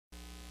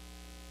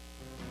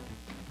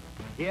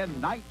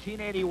In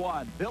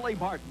 1981, Billy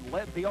Martin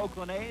led the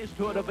Oakland A's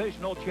to a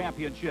divisional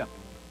championship.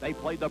 They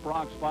played the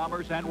Bronx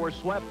Bombers and were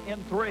swept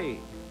in 3.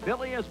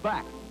 Billy is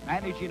back,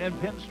 managing in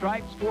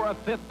pinstripes for a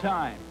 5th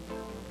time.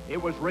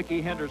 It was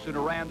Ricky Henderson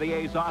who ran the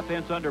A's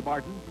offense under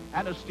Martin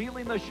and is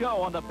stealing the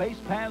show on the base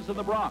paths of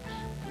the Bronx.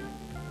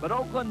 But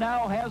Oakland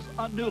now has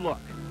a new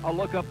look, a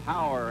look of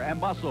power and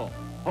muscle.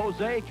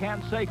 Jose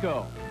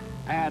Canseco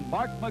and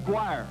Mark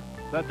McGuire,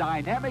 the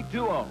dynamic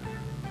duo.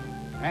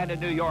 And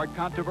in New York,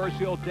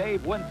 controversial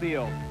Dave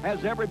Winfield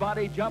has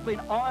everybody jumping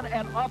on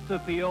and off the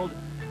field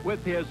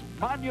with his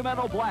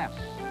monumental blasts.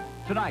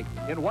 Tonight,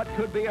 in what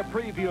could be a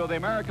preview of the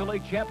American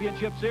League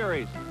Championship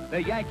Series,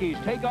 the Yankees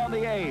take on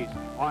the A's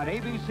on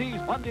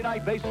ABC's Monday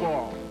Night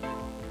Baseball.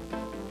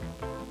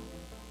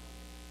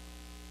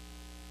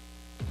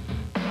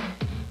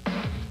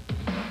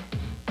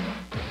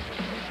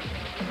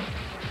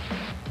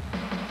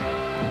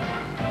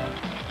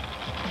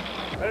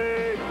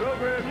 Hey,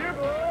 program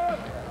yearbook!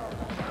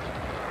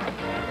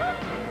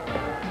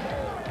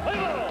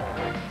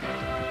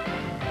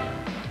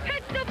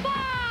 Hit the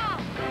ball!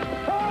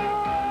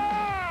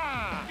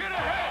 Get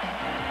ahead!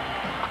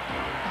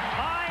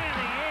 High in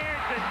the air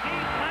to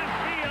deep left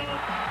field.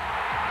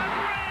 A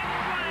grand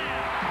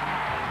slam!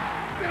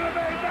 Get a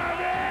base down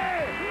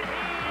there!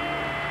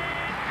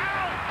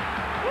 Out!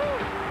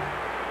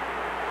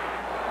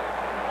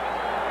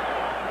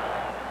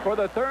 For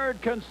the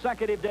 3rd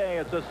consecutive day,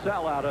 it's a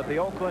sellout at the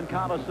Oakland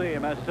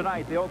Coliseum as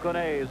tonight the Oakland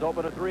A's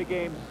open a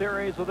 3-game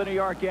series with the New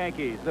York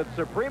Yankees. It's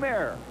the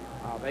premiere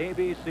of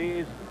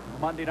ABC's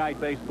Monday Night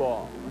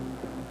Baseball.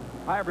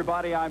 Hi,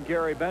 everybody. I'm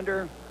Gary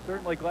Bender.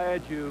 Certainly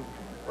glad you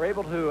were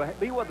able to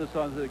be with us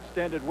on the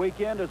extended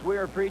weekend as we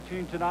are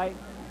featuring tonight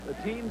the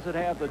teams that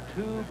have the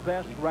 2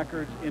 best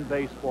records in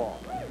baseball.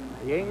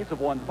 The A's have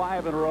won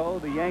 5 in a row.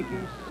 The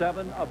Yankees,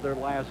 7 of their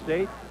last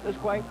 8. This,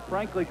 quite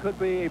frankly, could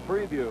be a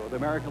preview of the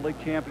American League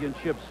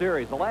Championship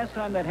Series. The last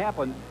time that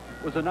happened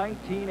was in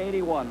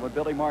 1981 when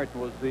Billy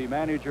Martin was the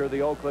manager of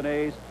the Oakland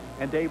A's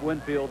and Dave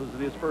Winfield is in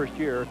his first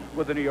year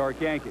with the New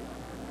York Yankees.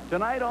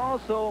 Tonight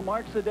also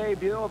marks the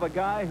debut of a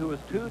guy who is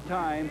 2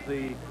 times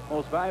the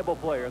most valuable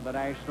player in the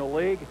National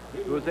League,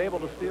 who was able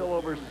to steal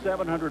over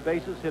 700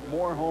 bases, hit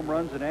more home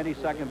runs than any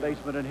second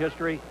baseman in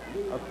history,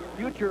 a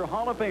future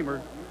Hall of Famer,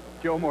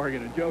 Joe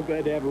Morgan. And Joe,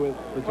 glad to have you with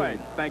us. Right.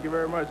 Thank you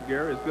very much,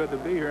 Gary. It's good to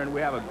be here, and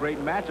we have a great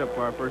matchup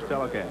for our first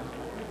telecast.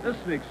 This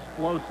is an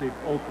explosive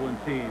Oakland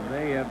team.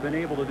 They have been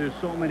able to do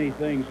so many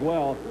things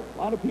well. A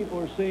lot of people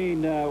are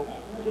saying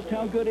just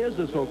how good is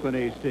this Oakland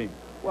A's team?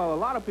 Well, a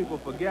lot of people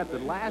forget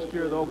that last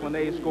year the Oakland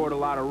A's scored a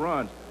lot of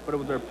runs, but it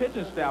was their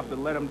pitching staff that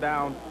let them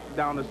down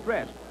the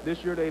stretch.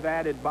 This year they've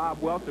added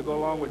Bob Welch to go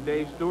along with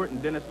Dave Stewart,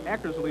 and Dennis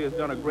Eckersley has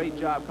done a great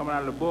job coming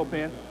out of the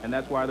bullpen, and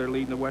that's why they're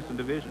leading the Western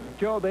Division.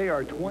 Joe, they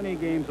are 20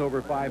 games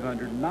over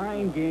 500,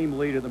 9-game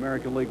lead in the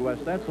American League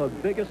West. That's the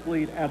biggest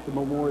lead at the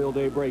Memorial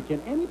Day break.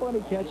 Can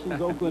anybody catch these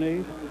Oakland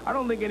A's? I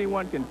don't think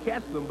anyone can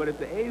catch them, but if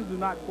the A's do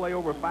not play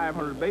over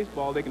 500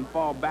 baseball, they can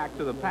fall back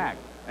to the pack,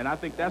 and I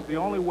think that's the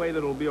only way that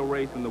it'll be a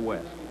race in the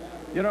West.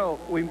 You know,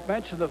 we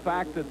mentioned the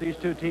fact that these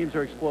 2 teams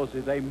are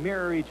explosive. They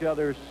mirror each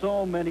other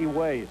so many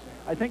ways.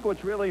 I think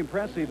what's really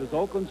impressive is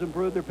Oakland's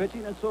improved their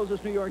pitching, and so is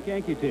this New York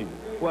Yankee team.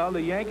 Well,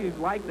 the Yankees,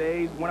 like the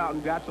A's, went out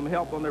and got some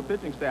help on their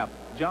pitching staff.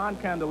 John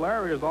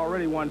Candelaria has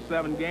already won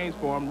 7 games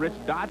for them. Rich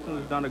Dotson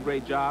has done a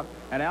great job,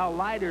 and Al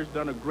Leiter's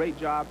done a great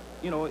job,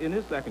 you know, in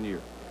his 2nd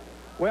year.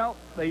 Well,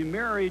 they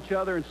mirror each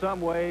other in some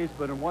ways,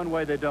 but in one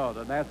way they don't,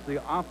 and that's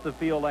the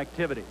off-the-field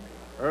activity.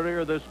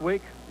 Earlier this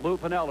week, Lou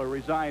Piniella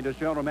resigned as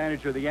general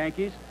manager of the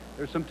Yankees.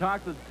 There's some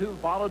talk that the 2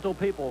 volatile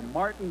people,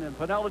 Martin and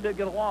Piniella, did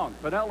get along.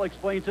 Piniella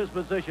explains his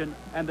position,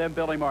 and then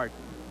Billy Martin.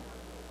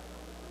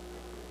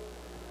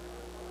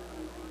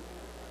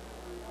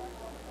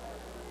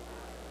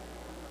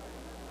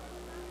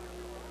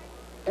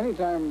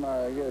 Anytime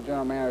you get a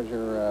general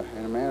manager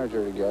and a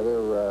manager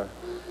together,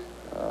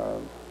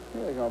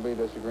 there's going to be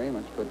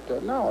disagreements.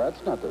 But no,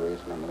 that's not the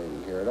reason I'm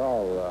leaving here at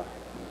all.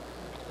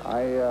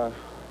 I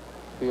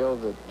feel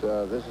that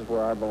this is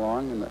where I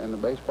belong in the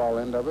baseball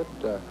end of it.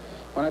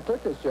 When I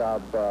took this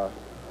job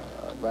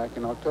back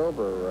in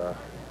October,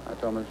 I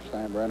told Mr.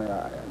 Steinbrenner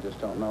I just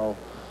don't know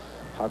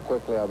how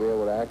quickly I'll be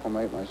able to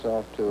acclimate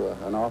myself to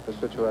an office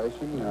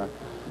situation,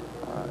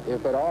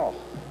 if at all.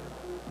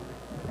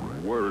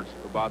 Words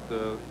about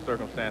the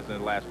circumstance in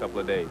the last couple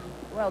of days.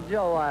 Well,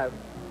 Joe,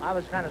 I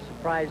was kind of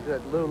surprised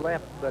that Lou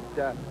left, but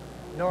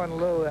knowing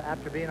Lou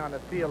after being on the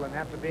field and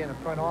after being in the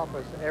front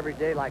office every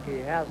day like he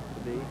has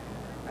to be,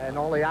 and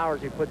only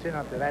hours he puts in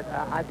up to that,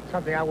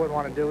 something I wouldn't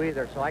want to do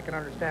either, so I can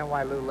understand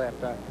why Lou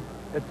left.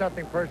 It's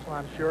nothing personal,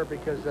 I'm sure,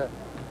 because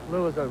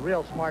Lou is a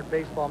real smart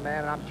baseball man,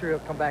 and I'm sure he'll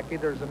come back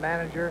either as a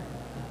manager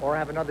or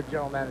have another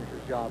general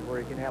manager's job where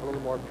he can have a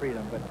little more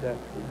freedom. But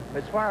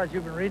as far as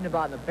you've been reading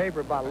about in the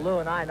paper about Lou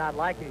and I not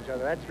liking each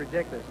other, that's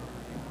ridiculous.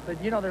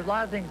 But, you know, there's a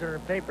lot of things that are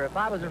in the paper. If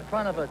I was in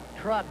front of a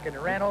truck and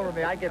it ran over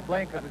me, I'd get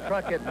blamed because the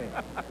truck hit me.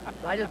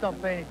 So I just don't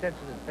pay any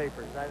attention to the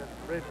papers.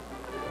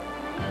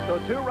 So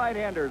 2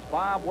 right-handers,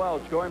 Bob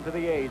Welch going for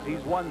the A's. He's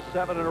won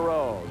 7 in a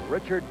row.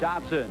 Richard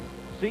Dotson,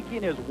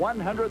 seeking his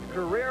 100th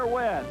career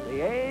win.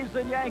 The A's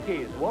and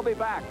Yankees will be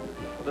back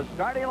with the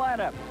starting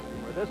lineup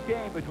for this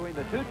game between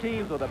the two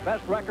teams with the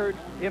best records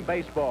in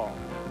baseball.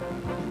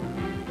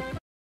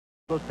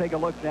 Let's take a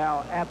look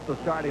now at the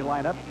starting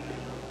lineup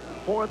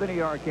for the New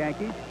York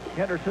Yankees.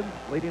 Henderson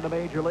leading the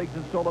major leagues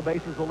in stolen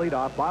bases, the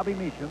leadoff. Bobby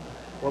Meacham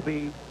will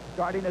be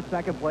starting at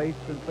second place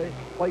in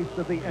place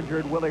of the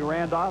injured Willie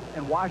Randolph,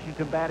 and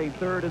Washington batting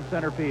third in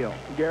center field.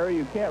 Gary,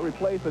 you can't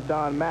replace a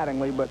Don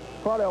Mattingly, but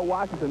Cardell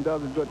Washington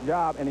does a good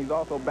job, and he's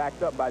also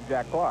backed up by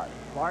Jack Clark.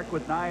 Clark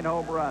with 9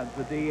 home runs,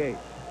 the DH.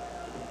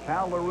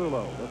 Pal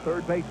Larullo, the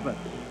third baseman.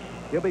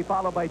 He'll be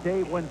followed by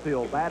Dave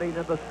Winfield, batting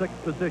in the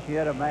 6th position. He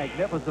had a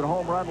magnificent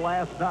home run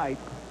last night.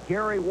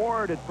 Gary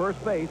Ward at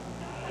first base,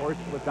 of course,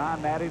 with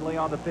Don Mattingly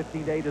on the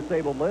 15-day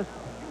disabled list.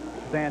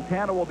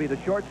 Santana will be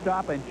the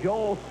shortstop, and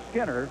Joel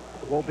Skinner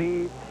will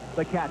be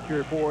the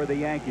catcher for the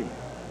Yankees.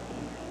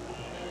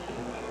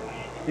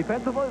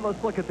 Defensively,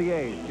 let's look at the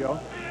A's, Joe.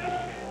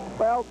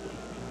 Well,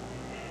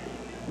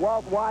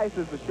 Walt Weiss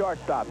is the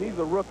shortstop. He's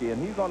a rookie,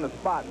 and he's on the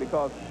spot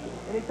because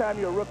anytime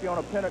you're a rookie on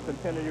a pennant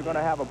contender, you're going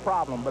to have a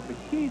problem. But the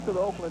key to the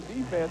Oakland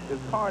defense is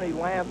Carney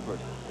Lansford.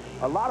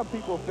 A lot of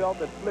people felt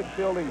that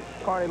slick-fielding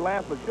Carney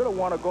Lansford should have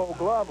won a Gold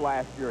Glove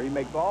last year. He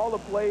makes all the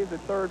plays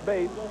at third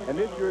base, and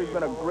this year he's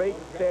been a great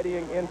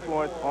steadying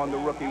influence on the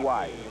rookie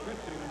Weiss.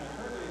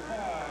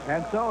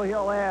 And so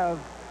he'll have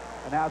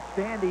an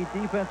outstanding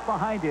defense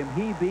behind him,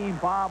 he being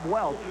Bob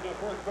Welch.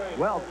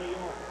 Welch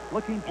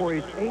looking for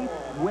his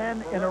 8th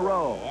win in a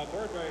row.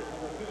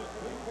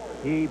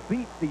 He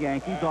beat the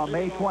Yankees on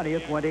May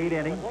 20th, went 8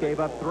 innings, gave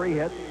up 3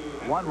 hits,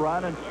 1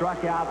 run, and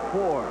struck out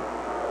 4.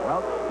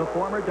 Welch, the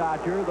former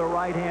Dodger, the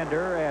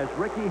right-hander, as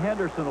Ricky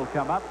Henderson will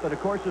come up. But, of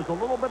course, there's a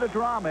little bit of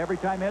drama every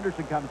time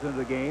Henderson comes into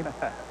the game.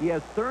 He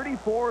has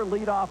 34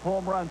 leadoff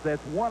home runs.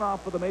 That's 1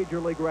 off of the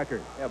major league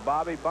record. Yeah,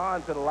 Bobby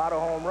Bonds hit a lot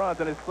of home runs,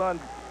 and his son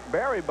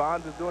Barry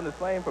Bonds is doing the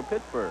same for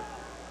Pittsburgh.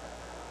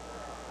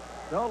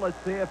 So let's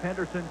see if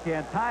Henderson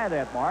can tie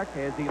that mark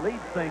as he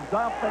leads things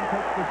up and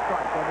takes the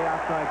strike on the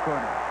outside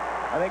corner.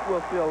 I think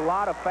we'll see a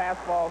lot of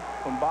fastballs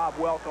from Bob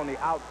Welch on the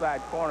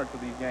outside corner to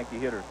these Yankee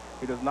hitters.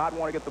 He does not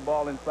want to get the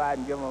ball inside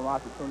and give them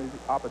an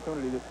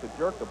opportunity to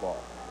jerk the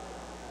ball.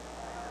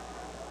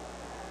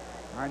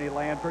 Arnie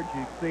Lanford,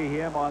 you see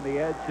him on the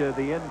edge of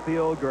the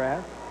infield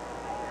grass.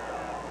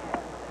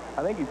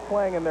 I think he's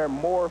playing in there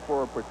more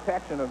for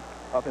protection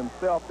of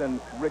himself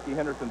than Ricky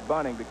Henderson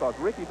bunting, because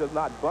Ricky does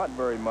not bunt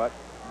very much,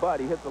 but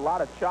he hits a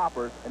lot of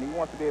choppers, and he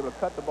wants to be able to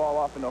cut the ball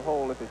off in the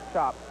hole if it's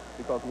chopped,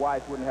 because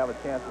Weiss wouldn't have a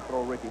chance to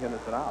throw Ricky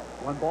Henderson out.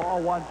 1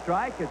 ball, 1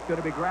 strike. It's going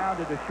to be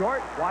grounded to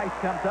short. Weiss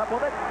comes up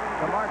with it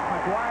to Mark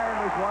McGwire, and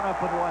there's 1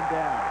 up and 1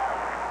 down.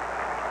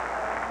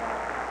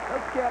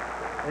 Let's get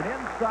an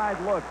inside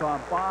look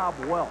on Bob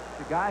Welch.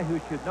 A guy who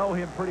should know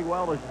him pretty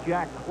well is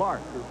Jack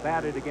Clark, who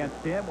batted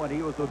against him when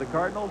he was with the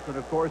Cardinals, and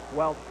of course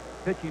Welch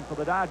pitching for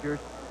the Dodgers.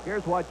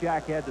 Here's what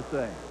Jack had to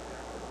say.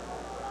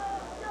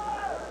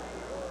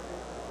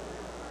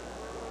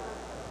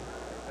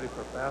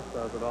 For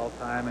fastballs at all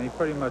time, and he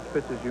pretty much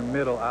pitches you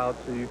middle out,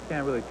 so you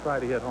can't really try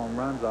to hit home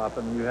runs off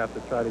him. You have to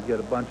try to get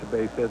a bunch of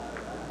base hits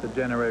to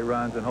generate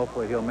runs, and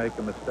hopefully he'll make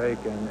a mistake,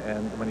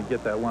 and when you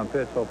get that 1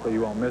 pitch, hopefully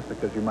you won't miss it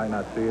because you might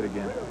not see it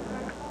again.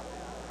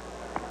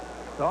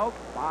 So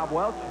Bob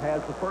Welch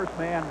has the first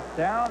man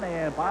down,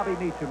 and Bobby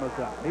Meacham is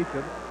up.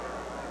 Meacham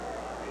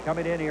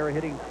coming in here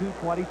hitting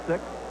 .226.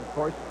 Of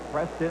course,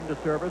 pressed into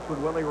service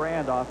when Willie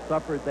Randolph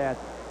suffered that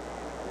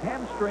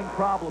hamstring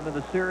problem in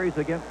the series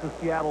against the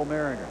Seattle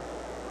Mariners.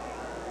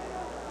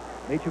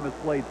 Meacham has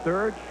played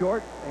third,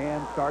 short,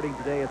 and starting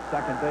today at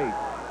second base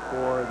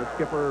for the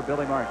skipper,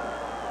 Billy Martin.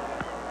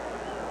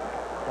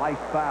 Slice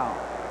foul.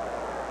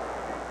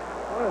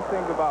 One of the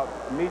things about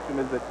Meacham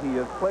is that he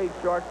has played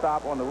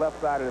shortstop on the left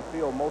side of the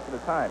field most of the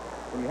time.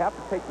 When you have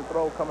to take the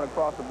throw coming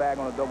across the bag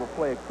on a double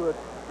play, it could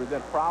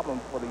present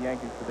problems for the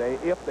Yankees today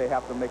if they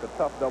have to make a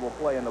tough double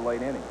play in the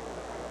late innings.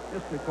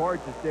 Just a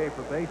gorgeous day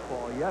for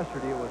baseball.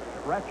 Yesterday it was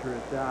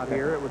treacherous out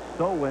here. It was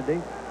so windy.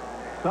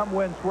 Some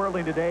wind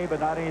swirling today, but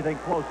not anything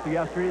close to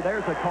yesterday.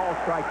 There's a call,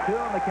 strike 2,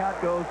 and the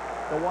count goes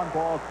to 1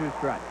 ball, 2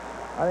 strikes.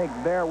 I think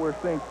there we're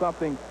seeing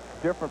something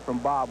different from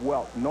Bob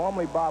Welch.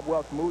 Normally Bob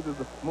Welch moves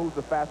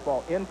the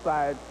fastball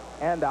inside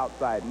and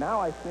outside.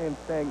 Now I see him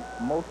staying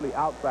mostly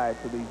outside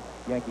to these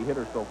Yankee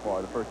hitters so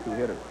far, the first 2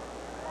 hitters.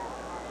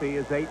 See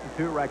his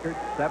 8-2 record,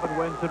 7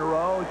 wins in a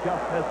row,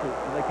 just misses,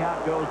 and the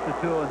count goes to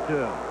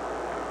 2-2.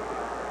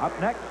 Up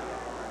next,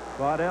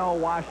 Cardell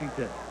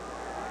Washington.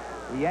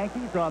 The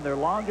Yankees on their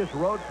longest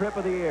road trip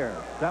of the year.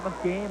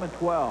 7th game and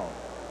 12.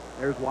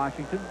 There's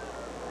Washington.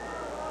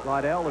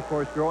 Cardell, of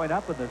course, growing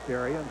up in this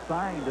area and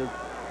signed as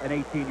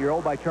an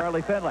 18-year-old by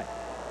Charlie Finley.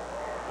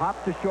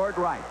 Pop to short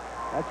right.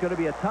 That's going to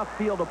be a tough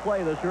field to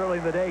play this early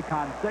in the day.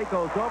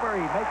 Canseco's over.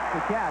 He makes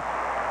the catch.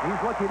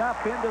 He's looking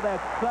up into that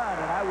sun,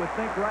 and I would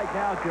think right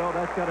now, Joe,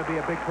 that's going to be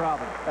a big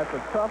problem. That's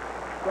a tough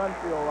sun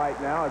field right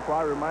now. It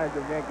probably reminds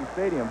you of Yankee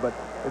Stadium, but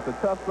it's a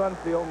tough sun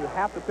field. You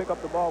have to pick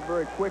up the ball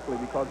very quickly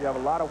because you have a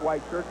lot of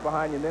white shirts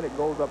behind you, and then it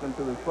goes up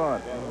into the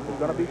sun. It's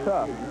going to be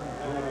tough.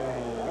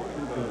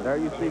 There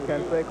you see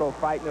Canseco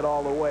fighting it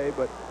all the way,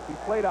 but he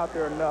played out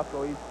there enough,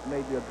 so he's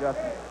made the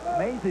adjustment.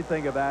 Amazing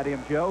thing about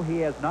him, Joe, he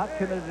has not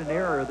committed an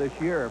error this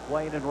year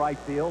playing in right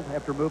field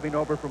after moving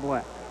over from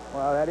left.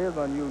 Well, that is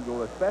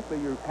unusual, especially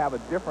you have a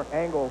different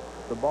angle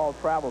the ball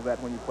travels at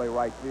when you play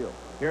right field.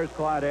 Here's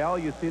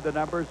Claudel. You see the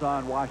numbers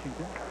on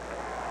Washington.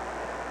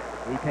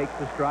 He takes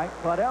the strike.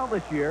 Claudel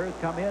this year has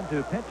come in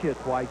to pinch hit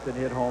twice and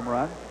hit home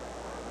runs.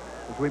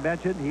 As we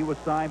mentioned, he was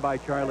signed by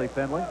Charlie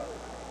Finley.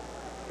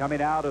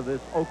 Coming out of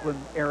this Oakland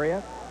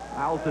area,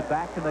 fouls it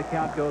back, and the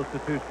count goes to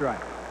 2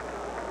 strikes.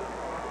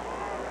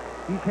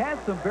 He's had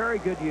some very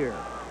good years.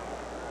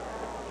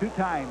 2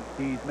 times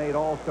he's made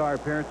all-star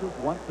appearances,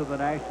 once in the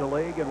National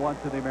League and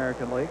once in the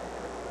American League.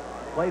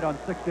 Played on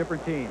 6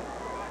 different teams.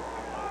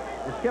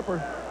 The skipper,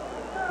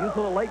 he was a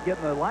little late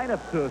getting the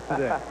lineups to us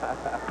today.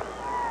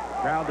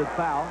 Grounded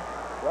foul.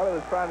 Well, he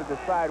was trying to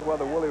decide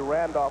whether Willie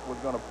Randolph was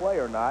going to play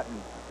or not,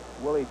 and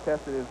Willie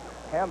tested his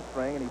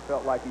hamstring, and he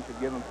felt like he should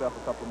give himself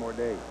a couple more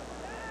days.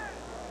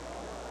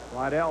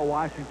 Waddell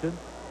Washington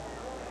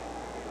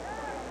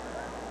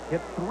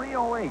hit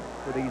 .308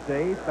 for these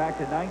A's back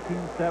in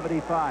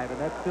 1975, and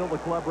that's still the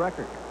club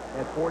record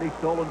at 40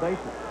 stolen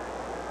bases.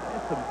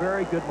 That's some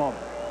very good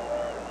moments.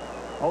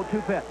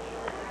 0-2 pitch.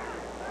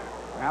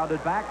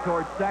 Rounded back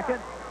towards second.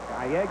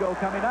 Gallego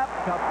coming up.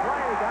 Tough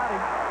play. Got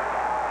him.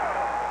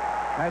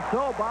 And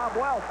so Bob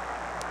Welch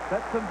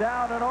sets him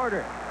down in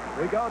order.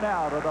 We go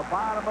now to the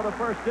bottom of the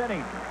first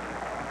inning.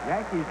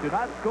 Yankees do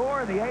not score,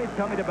 and the A's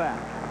coming to bat.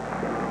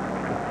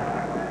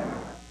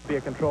 Be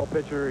a control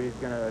pitcher. He's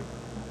going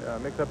to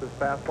mix up his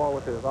fastball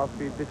with his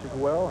off-speed pitches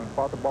well and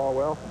spot the ball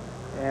well,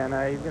 and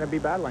he's going to be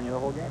battling you the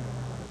whole game.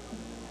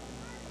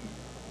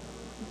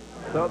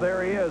 So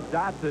there he is,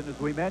 Dotson, as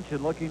we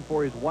mentioned, looking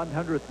for his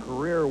 100th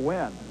career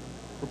win.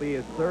 This will be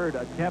his 3rd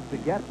attempt to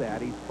get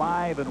that. He's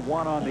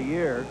 5-1 on the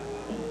year.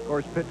 Of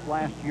course, pitched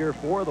last year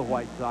for the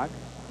White Sox.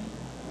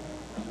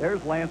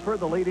 There's Lansford,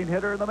 the leading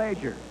hitter in the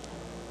majors.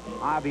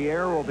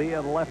 Javier will be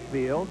in left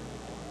field.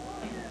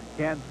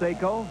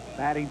 Canseco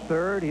batting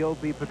 3rd. He'll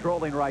be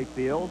patrolling right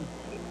field.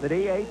 The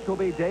DH will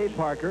be Dave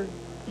Parker.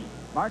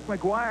 Mark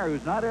McGuire,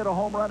 who's not hit a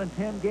home run in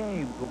 10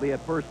 games, will be at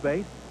first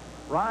base.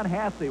 Ron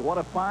Hassey, what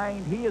a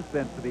find he has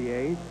been for the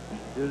A's.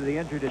 Due to the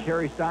injury to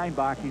Terry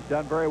Steinbach, he's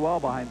done very well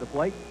behind the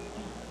plate.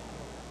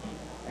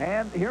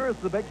 And here is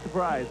the big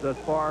surprise thus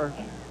far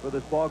for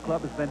this ball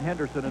club has been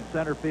Henderson in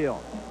center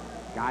field.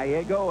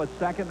 Gallego at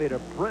second made a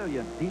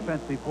brilliant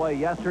defensive play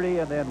yesterday,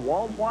 and then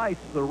Walt Weiss,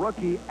 the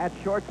rookie, at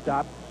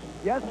shortstop.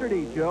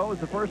 Yesterday, Joe, was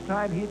the first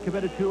time he'd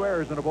committed 2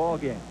 errors in a ball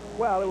game.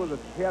 Well,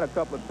 he had a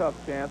couple of tough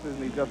chances,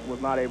 and he just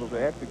was not able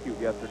to execute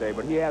yesterday.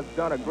 But he has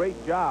done a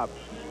great job,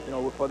 you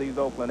know, for these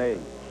Oakland A's.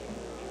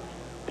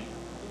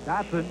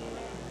 Dotson,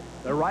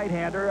 the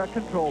right-hander, a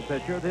control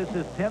pitcher. This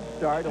is 10th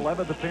start,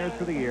 11th appearance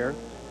for the year.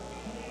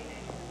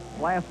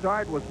 Last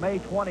start was May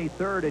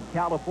 23rd in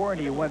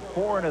California. He went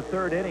 4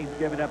 1/3 innings,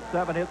 giving up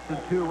 7 hits and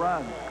 2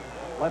 runs.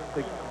 Left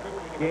the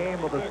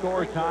game with a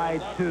score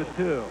tied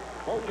 2-2.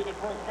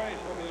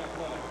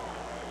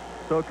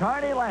 So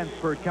Carney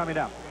Lansford coming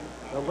up,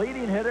 the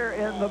leading hitter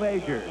in the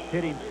majors,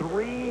 hitting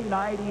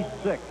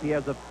 .396. He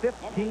has a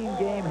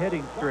 15-game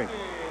hitting streak.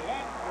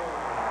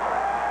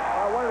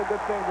 One of the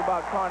good things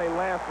about Carney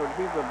Lansford is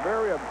he's a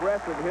very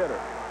aggressive hitter.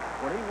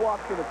 When he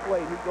walks to the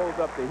plate, he goes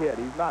up to hit.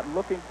 He's not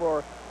looking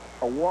for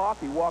a walk.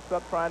 He walks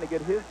up trying to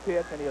get his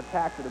pitch, and he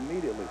attacks it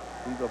immediately.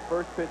 He's a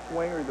first-pitch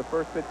swinger. He's a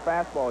first-pitch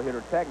fastball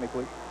hitter,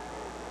 technically.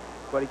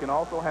 But he can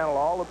also handle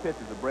all the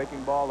pitches, the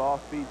breaking ball, the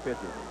off-speed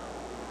pitches.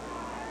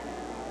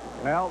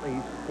 Well,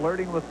 he's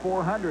flirting with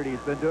 400. He's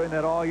been doing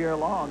that all year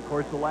long. Of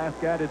course, the last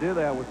guy to do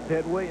that was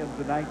Ted Williams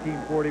in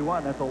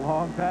 1941. That's a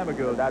long time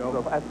ago. That's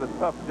a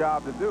tough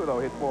job to do, though,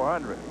 hit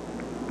 400.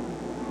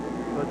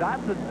 So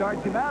Dotson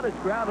starts him out. It's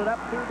grounded up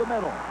through the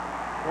middle.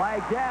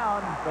 Flag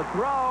down, the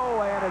throw,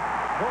 and it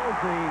pulls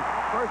the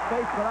first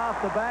baseman off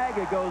the bag.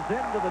 It goes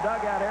into the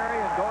dugout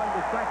area, and going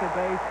to second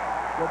base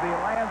will be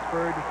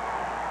Lansford,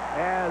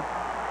 as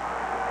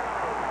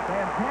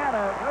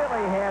Santana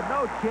really had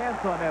no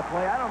chance on that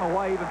play. I don't know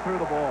why he even threw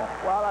the ball.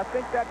 Well, I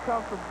think that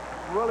comes from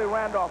Willie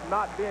Randolph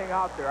not being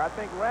out there. I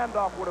think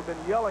Randolph would have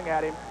been yelling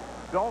at him,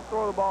 don't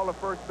throw the ball to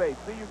first base.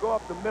 See, you go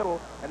up the middle,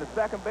 and the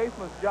second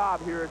baseman's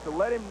job here is to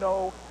let him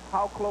know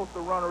how close the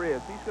runner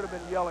is. He should have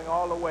been yelling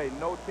all the way,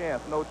 no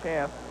chance, no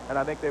chance, and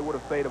I think they would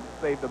have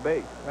saved the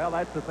base. Well,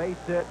 that's a base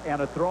hit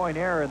and a throwing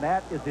error, and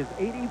that is his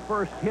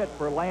 81st hit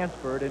for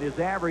Lansford, and his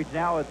average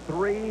now at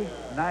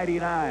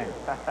 .399.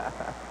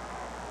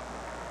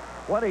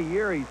 What a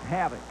year he's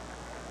having.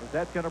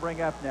 That's going to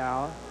bring up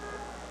now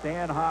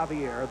Stan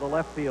Javier, the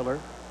left fielder.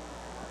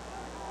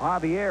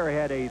 Javier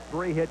had a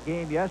 3-hit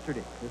game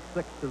yesterday, his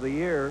 6th of the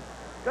year.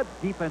 Good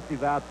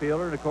defensive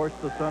outfielder, and of course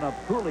the son of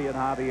Julian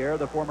Javier,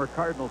 the former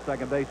Cardinal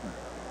second baseman.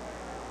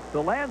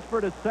 So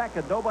Lansford is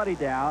second, nobody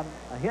down,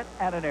 a hit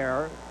and an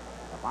error.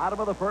 The bottom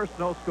of the first,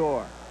 no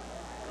score.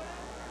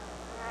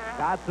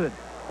 Dotson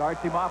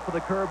starts him off with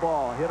a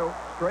curveball, hit a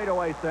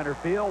straightaway center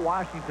field.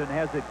 Washington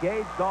has it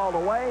gauged all the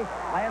way.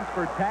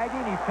 Lansford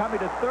tagging, he's coming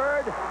to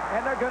third,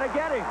 and they're going to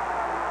get him.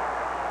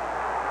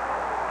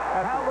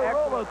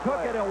 Palarula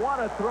took it, and what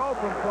a throw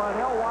from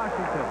Claudell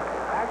Washington.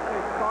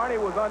 Actually, Carney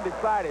was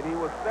undecided. He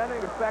was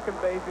standing at second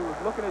base. He was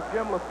looking at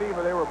Jim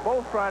Lefevre. They were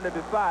both trying to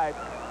decide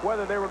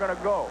whether they were going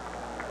to go.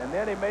 And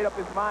then he made up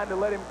his mind to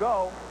let him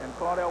go, and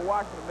Claudell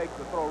Washington makes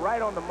the throw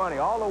right on the money,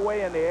 all the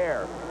way in the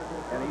air.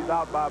 And he's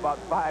out by about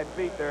 5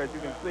 feet there, as you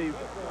can see.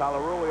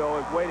 Palarulio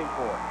is waiting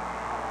for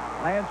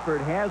it.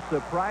 Lansford has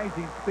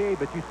surprising speed,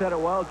 but you said it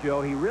well,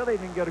 Joe. He really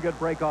didn't get a good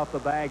break off the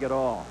bag at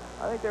all.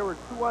 I think they were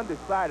too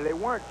undecided. They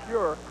weren't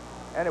sure,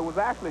 and it was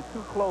actually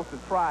too close to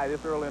try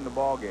this early in the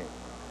ball game.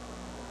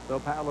 So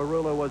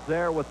Palarula was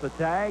there with the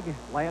tag.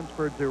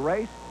 Lansford's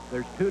erased.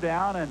 There's 2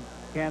 down, and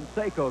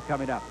Canseco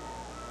coming up.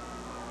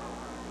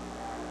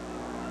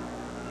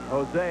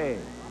 Jose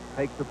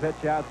takes the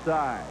pitch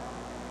outside.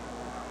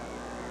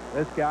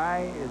 This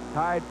guy is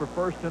tied for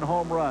first in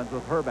home runs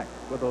with Herbeck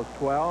with those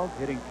 12,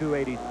 hitting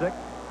 .286.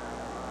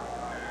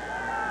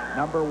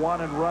 Number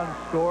 1 in runs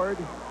scored.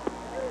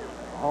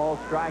 All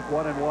strike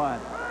 1-1.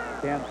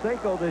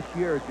 Canseco this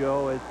year,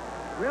 Joe, has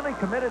really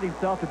committed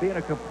himself to being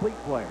a complete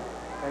player.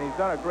 And he's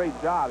done a great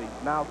job. He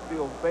now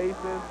steals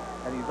bases,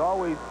 and he's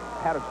always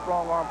had a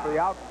strong arm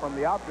from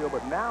the outfield,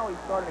 but now he's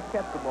starting to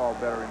catch the ball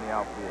better in the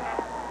outfield.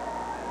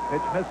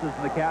 Pitch misses,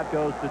 and the count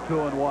goes to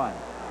 2-1.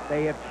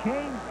 They have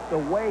changed the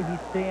way he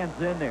stands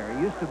in there.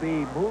 He used to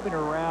be moving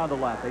around a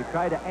lot. They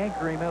tried to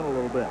anchor him in a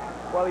little bit.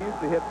 Well, he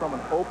used to hit from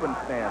an open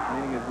stance,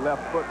 meaning his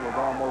left foot was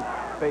almost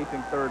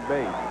facing third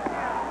base.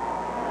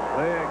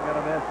 Swing and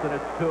a miss, and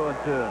it's 2-2.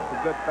 It's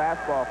a good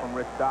fastball from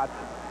Rich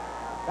Dodson.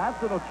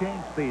 Dodson will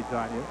change speeds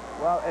on you.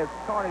 Well, as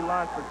Carney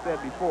Lansford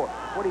said before,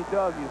 what he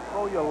does is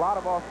throw you a lot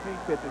of off-speed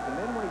pitches, and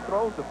then when he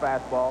throws the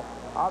fastball,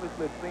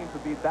 obviously it seems to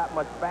be that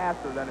much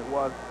faster than it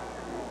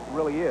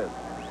really is.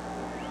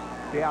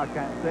 See how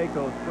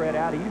Canseco spread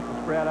out. He used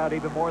to spread out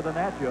even more than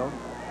that, Joe.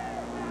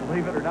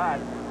 Believe it or not.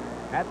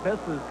 That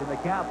misses, and the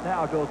count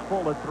now goes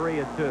full at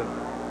 3-2.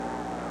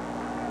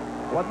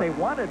 What they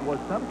wanted was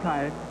some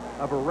kind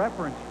of a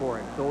reference for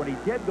him. So when he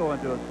did go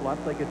into a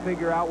slump, they could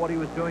figure out what he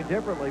was doing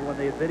differently when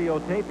they had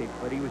videotaped him.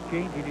 But he was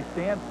changing his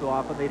stance so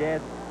often they'd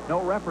had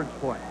no reference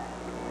point.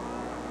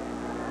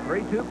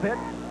 3-2 pitch.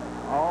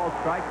 All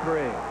strike 3.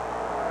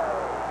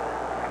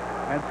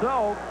 And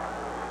so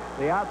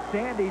the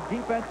outstanding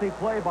defensive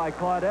play by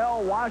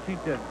Claudell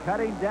Washington,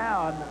 cutting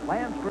down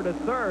Lansford at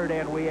third,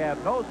 and we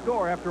have no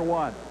score after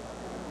 1.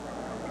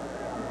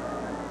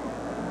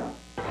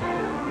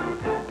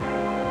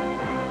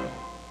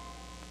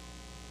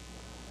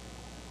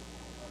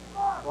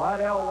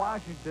 Claudell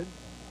Washington,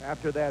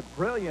 after that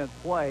brilliant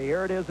play,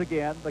 here it is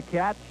again, the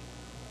catch.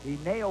 He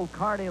nailed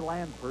Carney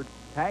Lansford,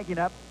 tagging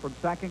up from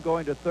second,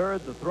 going to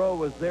third. The throw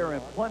was there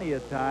in plenty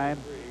of time.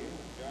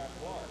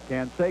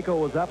 Canseco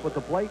was up with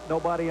the plate,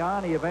 nobody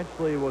on. He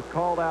eventually was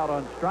called out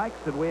on strikes,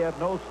 and we have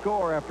no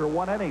score after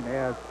 1 inning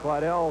as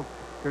Claudell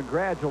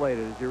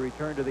congratulated as he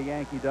returned to the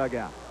Yankee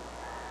dugout.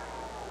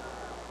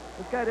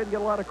 This guy didn't get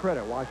a lot of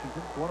credit,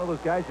 Washington. One of those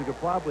guys who could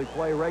probably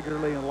play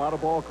regularly in a lot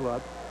of ball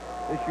clubs.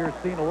 This year's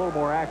seen a little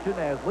more action,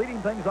 as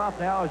leading things off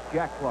now is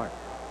Jack Clark.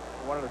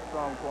 One of the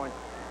strong points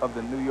of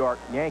the New York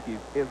Yankees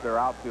is their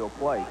outfield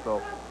play,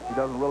 so he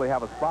doesn't really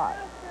have a spot.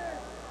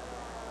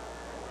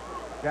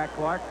 Jack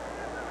Clark,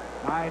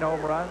 9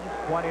 home runs,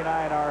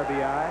 29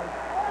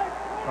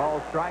 RBIs.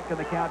 Called strike, and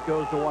the count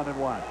goes to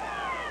 1-1.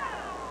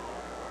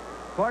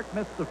 Clark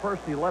missed the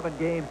first 11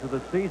 games of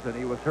the season.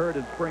 He was hurt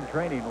in spring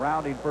training,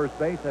 rounding first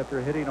base after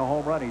hitting a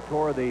home run. He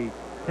tore the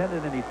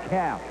tendon in his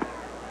calf.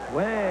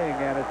 Swing,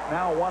 and it's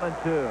now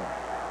 1-2.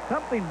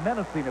 Something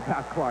menacing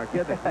about Clark,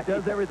 isn't it? He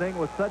does everything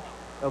with such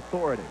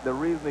authority. The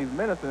reason he's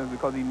menacing is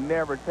because he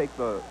never takes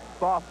a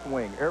soft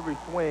swing. Every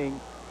swing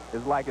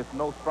is like it's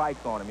no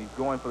strikes on him. He's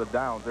going for the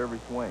downs every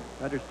swing.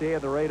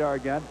 Understand the radar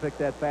gun. Picked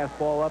that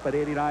fastball up at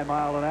 89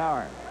 miles an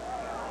hour.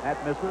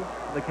 That misses,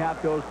 and the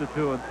count goes to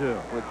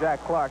 2-2. With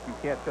Jack Clark, you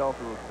can't tell if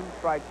it was a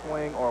 2-strike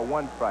swing or a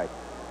 1-strike.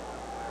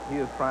 He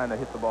is trying to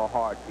hit the ball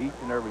hard each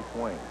and every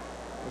swing.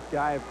 This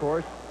guy, of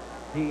course,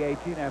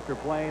 DHing after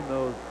playing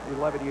those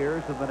 11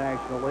 years in the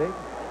National League.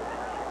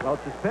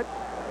 Welch's pitch,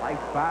 light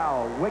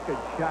foul, wicked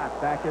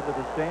shot back into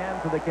the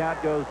stands, and the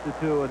count goes to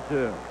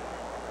 2-2.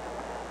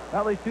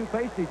 Well, these two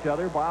faced each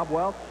other, Bob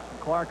Welch and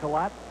Clark a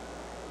lot.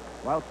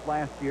 Welch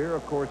last year,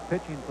 of course,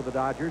 pitching for the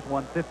Dodgers,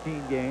 won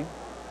 15 games.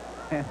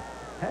 And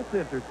that's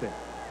interesting.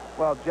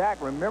 Well, Jack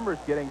remembers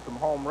getting some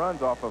home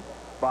runs off of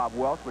Bob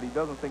Welch, but he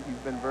doesn't think he's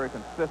been very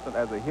consistent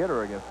as a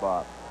hitter against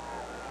Bob.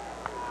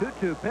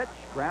 2-2 pitch,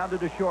 grounded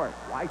to short.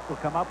 Weiss will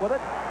come up with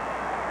it.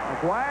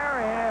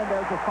 McGuire, and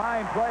there's a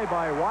fine play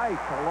by Weiss.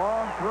 A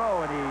long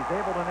throw, and he's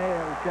able to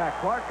nail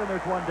Jack Clark, and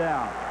there's 1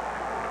 down.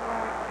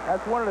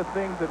 That's one of the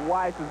things that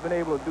Weiss has been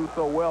able to do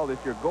so well this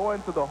year. Go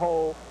into the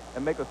hole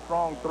and make a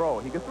strong throw.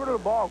 He gets rid of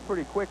the ball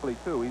pretty quickly,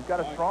 too. He's got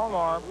a strong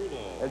arm.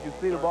 As you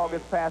see, the ball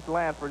gets past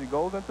Lansford. He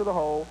goes into the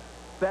hole,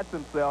 sets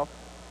himself,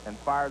 and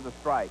fires a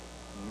strike.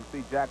 And you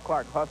see Jack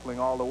Clark hustling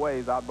all the way.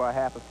 He's out by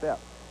half a step.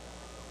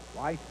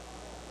 Weiss,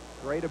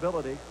 great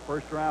ability.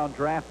 First-round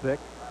draft pick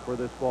for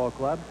this ball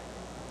club.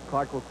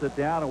 Clark will sit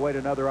down and wait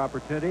another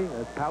opportunity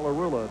as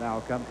Palarula now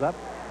comes up.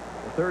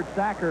 The third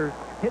stacker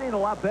hitting a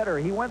lot better.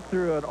 He went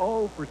through an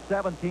 0 for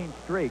 17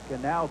 streak,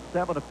 and now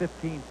 7 of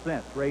 15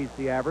 since raised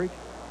the average.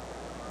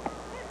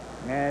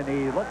 And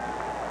he looks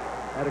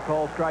at a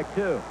call strike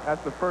 2.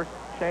 That's the first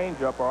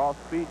changeup or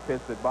off-speed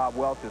pitch that Bob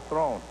Welch has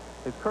thrown.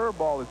 His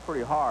curveball is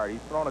pretty hard.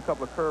 He's thrown a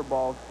couple of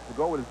curveballs to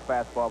go with his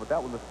fastball, but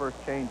that was the first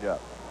changeup.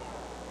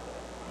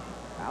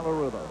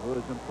 Alarulo, who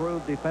has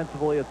improved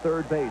defensively at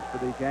third base for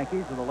these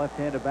Yankees, and the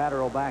left-handed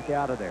batter will back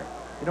out of there.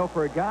 You know,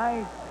 for a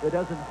guy that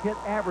doesn't hit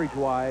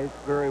average-wise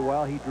very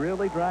well, he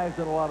really drives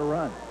in a lot of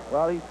runs.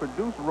 Well, he's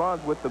produced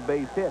runs with the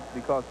base hits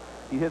because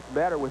he hits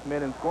better with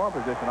men in scoring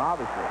position,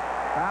 obviously.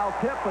 Foul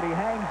tip, but he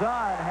hangs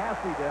on.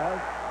 Hasse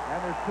does,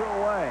 and there's 2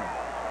 away.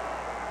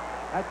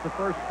 That's the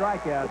first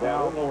strikeout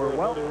now for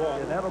Welch,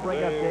 and that'll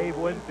bring up Dave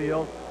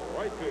Winfield.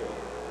 Right field.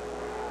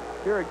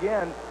 Here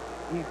again,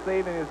 he's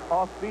saving his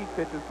off-speed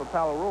pitches for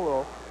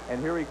Palarulo,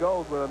 and here he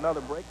goes with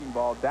another breaking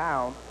ball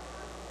down,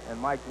 and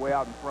Mike's way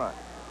out in front.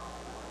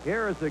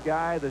 Here is a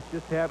guy that's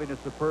just having a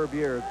superb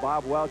year. It's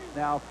Bob Welch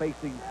now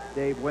facing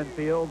Dave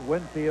Winfield.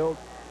 Winfield,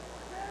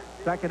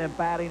 second in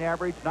batting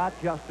average, not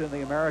just in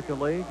the American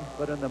League,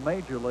 but in the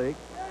Major League.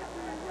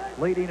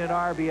 Leading in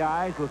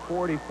RBIs with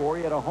 44.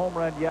 He had a home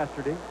run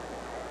yesterday.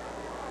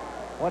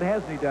 What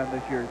hasn't he done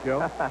this year, Joe?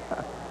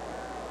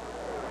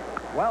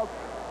 Welch,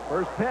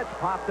 first pitch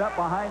popped up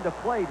behind the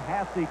plate.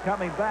 Hasse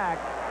coming back.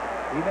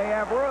 He may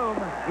have room.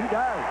 He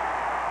does.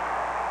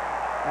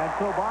 And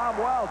so Bob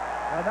Welch,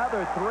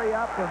 another 3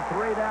 up and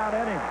 3 down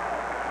inning.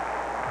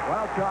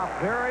 Welch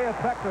off very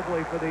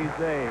effectively for these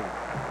A's.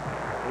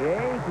 The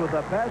A's with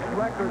the best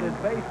record in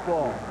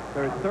baseball.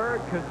 Their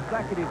third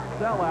consecutive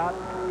sellout,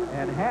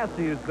 and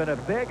Hasse has been a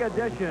big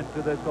addition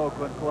to this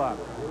Oakland club.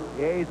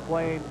 The A's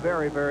playing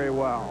very, very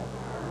well.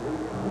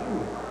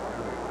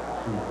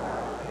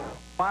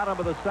 Bottom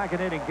of the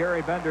second inning,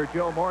 Gary Bender,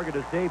 Joe Morgan,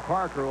 as Dave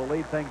Parker will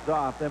lead things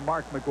off. Then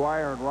Mark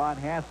McGuire and Ron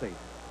Hasse.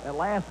 That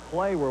last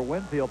play where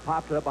Winfield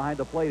popped it up behind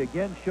the plate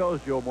again shows,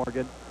 Joe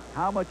Morgan,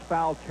 how much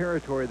foul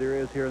territory there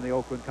is here in the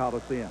Oakland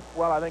Coliseum.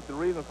 Well, I think the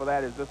reason for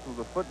that is this was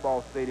a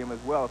football stadium as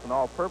well. It's an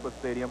all-purpose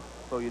stadium,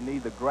 so you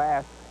need the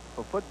grass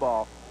for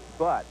football,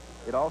 but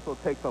it also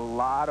takes a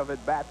lot of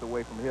at-bats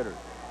away from hitters.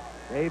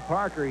 Dave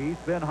Parker, he's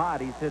been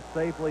hot. He's hit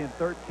safely in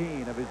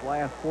 13 of his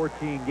last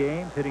 14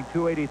 games, hitting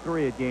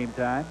 .283 at game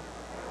time.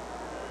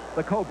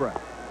 The Cobra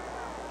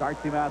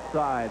starts him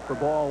outside for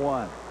ball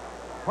 1.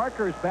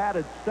 Parker's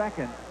batted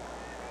second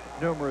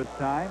numerous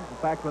times. In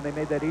fact, when they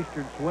made that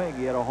Eastern swing,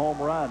 he had a home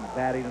run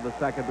batting in the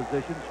second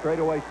position,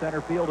 straightaway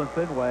center field in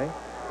Fenway,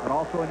 and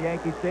also in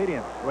Yankee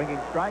Stadium. Swinging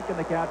strike, and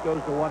the count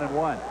goes to 1-1.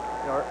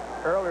 You know,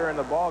 earlier in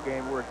the ball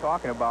game, we were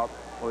talking about,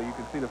 well, you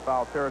can see the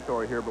foul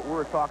territory here, but we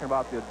were talking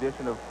about the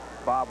addition of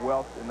Bob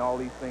Welch and all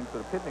these things to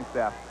the pitching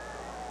staff.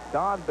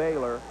 Don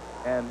Baylor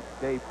and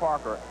Dave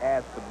Parker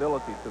add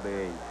stability to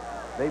the A's.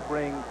 They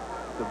bring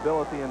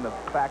stability in the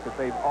fact that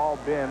they've all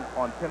been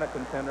on pennant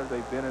contenders.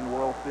 They've been in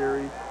World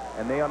Series,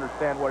 and they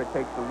understand what it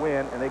takes to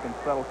win, and they can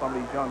settle some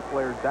of these young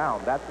players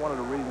down. That's one of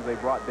the reasons they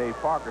brought Dave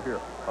Parker here,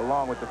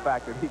 along with the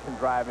fact that he can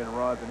drive in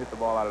runs and hit the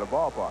ball out of the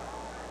ballpark.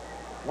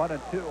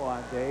 1-2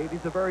 on Dave.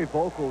 He's a very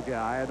vocal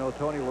guy. I know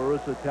Tony La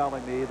Russa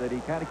telling me that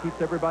he kind of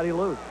keeps everybody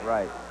loose.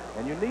 Right.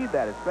 And you need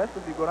that,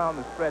 especially if you go down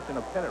the stretch in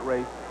a pennant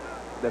race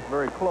that's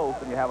very close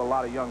and you have a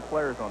lot of young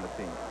players on the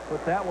team.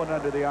 Put that one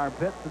under the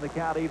armpits, and the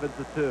count evens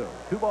to 2.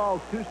 2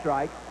 balls, 2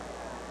 strikes.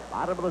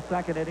 Bottom of the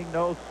second inning,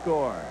 no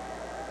score.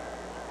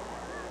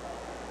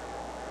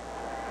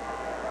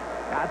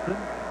 Dodson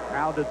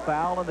grounded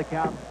foul, and the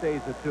count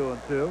stays at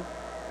 2-2.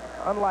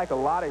 Unlike a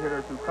lot of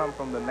hitters who come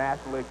from the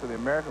National League to the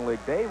American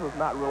League, Dave was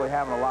not really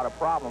having a lot of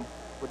problems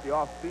with the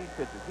off-speed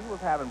pitches. He was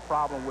having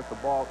problems with the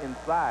ball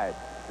inside,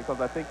 because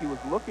I think he was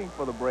looking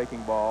for the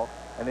breaking ball,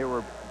 and they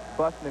were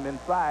busting him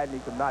inside, and he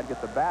could not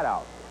get the bat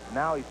out.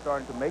 Now he's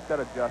starting to make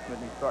that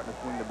adjustment, and he's starting to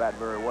swing the bat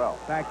very well.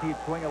 In fact, he'd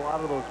swing a lot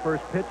of those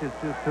first pitches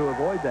just to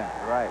avoid that.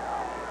 Right.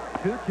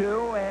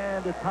 2-2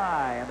 and a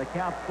tie, and the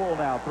count's full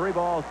now. 3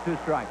 balls, 2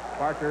 strikes.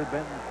 Parker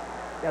then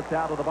gets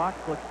out of the box,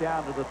 looks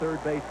down to the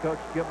third base coach,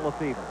 Jim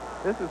Lefebvre.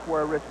 This is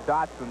where Rich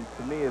Dotson,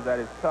 to me, is at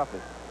his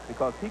toughest,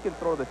 because he can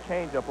throw the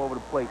changeup over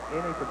the plate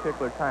any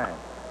particular time.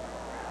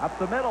 Up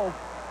the middle,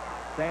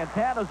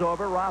 Santana's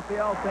over.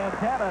 Rafael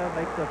Santana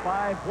makes a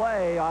fine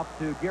play off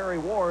to Gary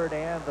Ward,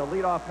 and the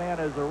leadoff man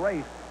is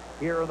erased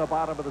here in the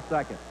bottom of the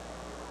second.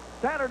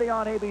 Saturday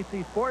on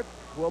ABC Sports,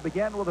 we'll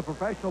begin with a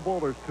professional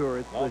bowlers tour.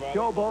 It's the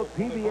Showboat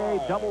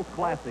PBA Doubles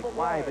Classic,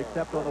 live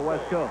except on the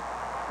West Coast.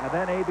 And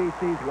then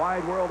ABC's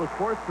Wide World of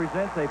Sports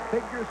presents a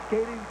figure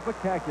skating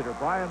spectacular.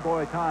 Brian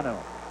Boitano,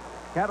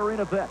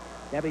 Katarina Vitt,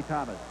 Debbie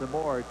Thomas, and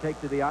more take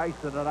to the ice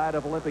in a night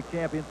of Olympic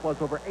champions, plus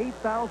over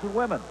 8,000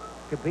 women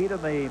compete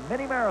in the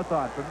mini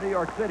marathon from New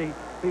York City,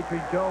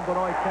 featuring Joan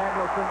Benoit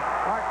Samuelson.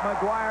 Mark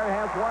McGuire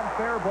has one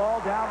fair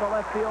ball down the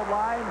left field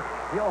line.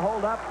 He'll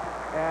hold up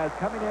as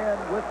coming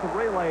in with the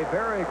relay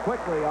very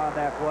quickly on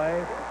that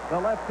play, the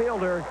left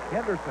fielder,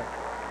 Henderson.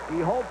 He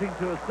holds him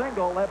to a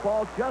single. That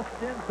ball just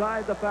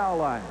inside the foul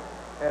line.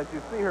 As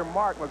you see here,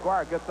 Mark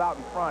McGuire gets out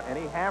in front, and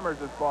he hammers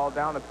this ball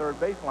down the third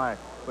baseline.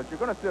 But you're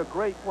going to see a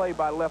great play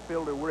by left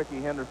fielder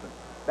Rickey Henderson.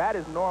 That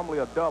is normally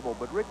a double,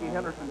 but Rickey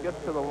Henderson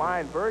gets to the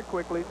line very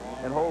quickly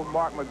and holds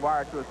Mark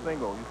McGwire to a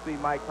single. You see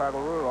Mike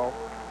Tagliarulo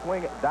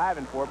swing it,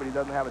 diving for it, but he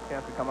doesn't have a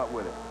chance to come up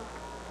with it.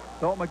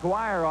 So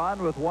McGwire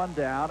on with one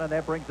down, and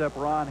that brings up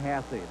Ron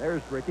Hasse.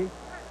 There's Rickey.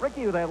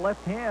 Rickey with that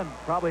left hand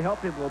probably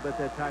helped him a little bit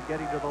that time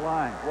getting to the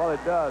line. Well,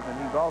 it does,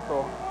 and he's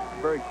also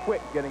very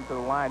quick getting to the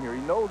line here.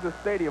 He knows the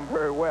stadium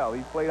very well.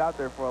 He's played out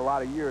there for a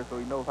lot of years, so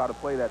he knows how to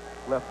play that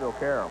left field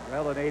carom.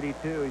 Well, in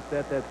 '82, he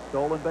set that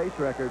stolen base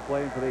record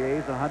playing for the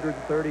A's,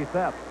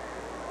 135th.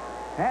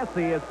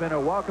 Hasse has been a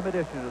welcome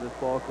addition to this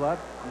ball club.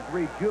 He's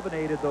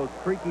rejuvenated those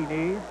creaky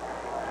knees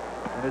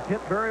and has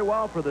hit very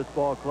well for this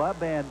ball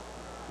club. And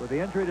with the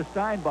injury to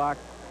Steinbach,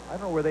 I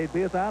don't know where they'd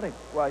be without him.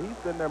 Well, he's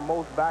been their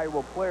most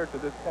valuable player to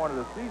this point of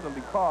the season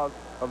because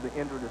of the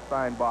injury to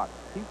Steinbach.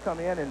 He's come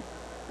in, and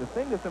the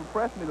thing that's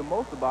impressed me the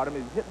most about him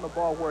is hitting the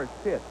ball where it's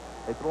pitched.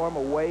 They throw him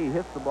away, he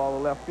hits the ball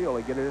to left field.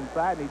 They get it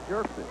inside, and he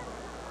jerks it.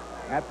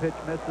 That pitch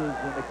misses,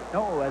 and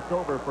no, that's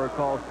over for a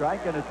call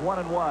strike, and it's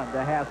 1-1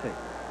 to Hasse.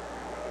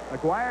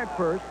 McGwire at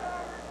first.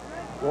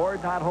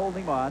 Ward not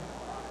holding him on.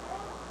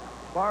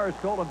 As far as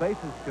stolen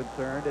bases is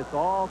concerned, it's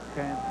all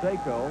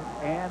Canseco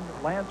and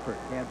Lansford.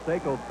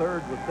 Canseco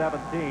third with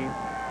 17,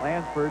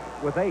 Lansford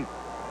with 8.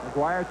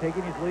 McGwire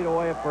taking his lead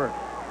away at first.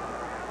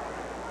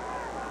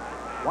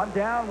 One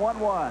down,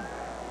 1-1.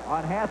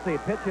 On Hasse,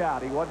 pitch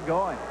out. He wasn't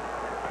going.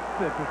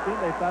 It's interesting.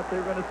 They thought they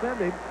were going to send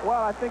him.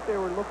 Well, I think they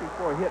were looking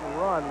for a hit and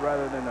run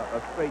rather than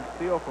a straight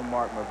steal from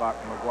Mark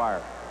McGwire.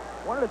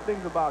 One of the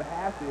things about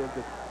Hasse is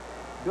that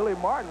Billy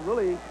Martin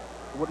really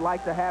would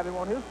like to have him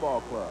on his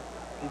ball club.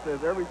 He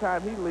says every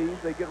time he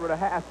leaves, they get rid of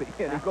Hasse,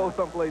 and he goes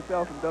someplace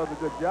else and does a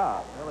good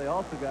job. Well, they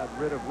also got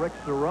rid of Rick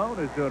Cerrone,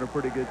 who's doing a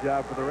pretty good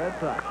job for the Red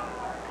Sox.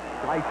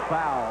 Slice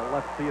foul,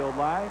 left field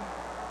line.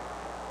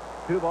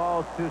 2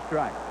 balls, 2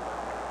 strikes.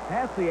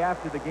 Hasse,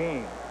 after the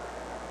game,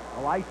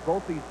 iced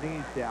both these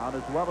knees down,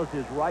 as well as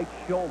his right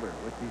shoulder,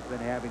 which he's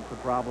been having some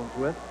problems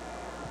with.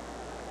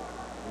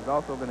 He's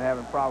also been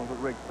having problems with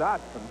Rick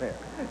Dotson there.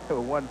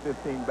 A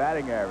 115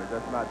 batting average.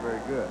 That's not very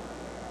good.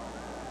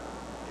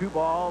 2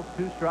 balls,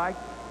 2 strikes,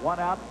 1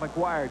 out.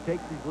 McGwire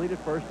takes his lead at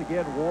first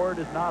again. Ward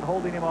is not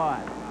holding him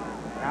on.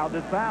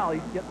 Pounded foul.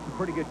 He's getting some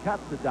pretty good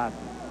cuts to Dotson.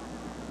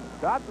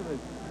 Dotson is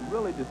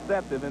really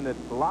deceptive in that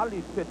a lot of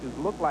these pitches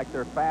look like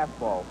they're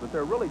fastballs, but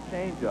they're really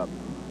changeups,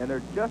 and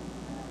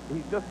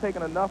he's just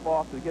taken enough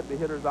off to get the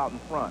hitters out in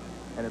front.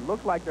 And it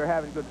looks like they're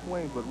having good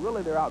swings, but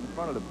really they're out in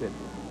front of the pitches.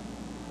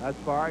 Thus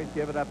far, he's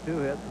given up 2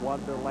 hits,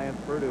 1 to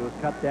Lansford, who was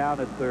cut down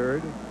at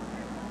third.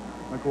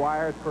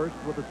 McGwire at first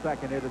with the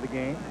second hit of the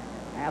game.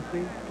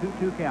 Hasse,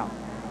 2-2 count.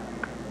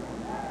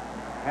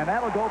 And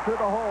that'll go through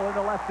the hole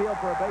into left field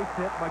for a base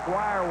hit.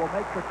 McGwire will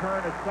make the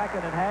turn at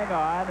second and hang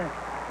on. And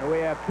we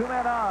have 2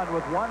 men on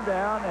with 1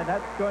 down, and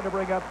that's going to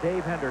bring up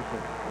Dave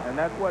Henderson. And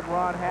that's what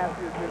Ron Hasse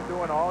has been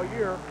doing all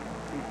year.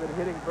 He's been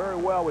hitting very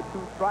well with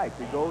 2 strikes.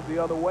 He goes the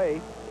other way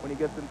when he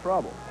gets in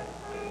trouble.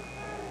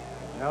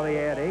 Well, he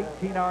had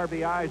 18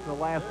 RBIs in the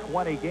last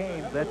 20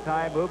 games, that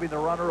time moving the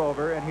runner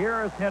over. And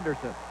here is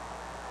Henderson.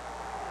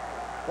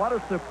 What a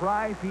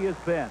surprise he has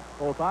been,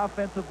 both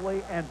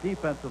offensively and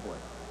defensively.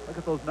 Look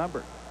at those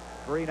numbers.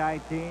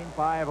 319,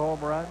 5 home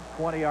runs,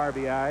 20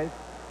 RBIs.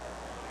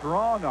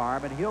 Strong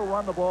arm, and he'll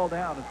run the ball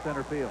down in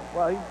center field.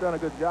 Well, he's done a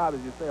good job,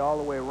 as you say, all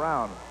the way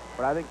around.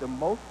 But I think the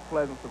most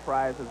pleasant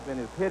surprise has been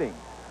his hitting.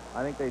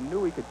 I think they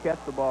knew he could catch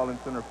the ball in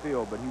center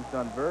field, but he's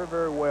done very,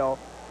 very well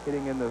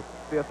hitting in the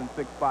 5th and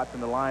 6th spots in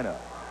the lineup.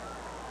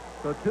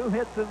 So 2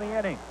 hits in the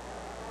inning.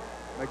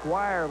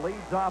 McGwire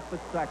leads off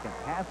at second.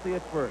 Hasse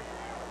at first.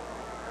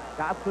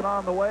 Dotson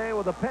on the way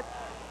with a pitch.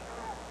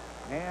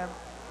 And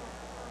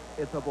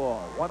it's a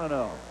ball.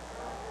 1-0.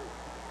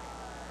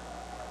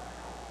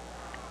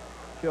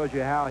 Shows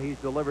you how he's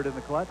delivered in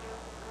the clutch.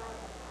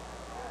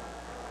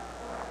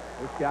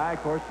 This guy,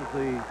 of course, is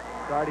the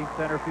starting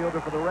center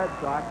fielder for the Red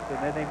Sox, and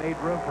then they made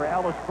room for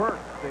Ellis Burks,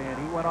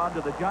 and he went on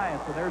to the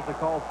Giants, and there's the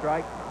call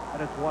strike,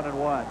 and it's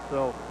 1-1.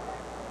 So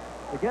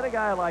to get a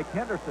guy like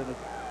Henderson is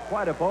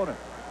quite a bonus.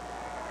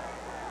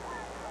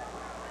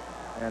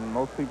 And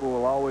most people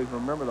will always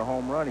remember the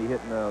home run he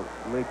hit in the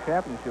League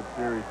Championship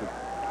Series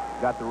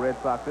that got the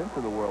Red Sox into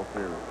the World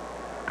Series.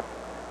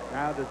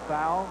 Grounded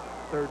foul,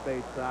 third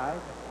base side.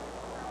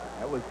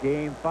 That was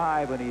Game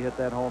 5 when he hit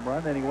that home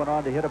run. Then he went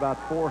on to hit about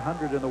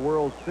 400 in the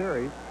World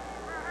Series.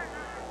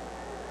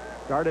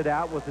 Started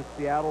out with the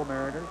Seattle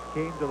Mariners,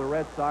 came to the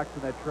Red Sox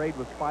in that trade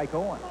with Spike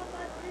Owens.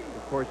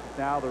 Of course, he's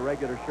now the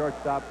regular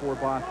shortstop for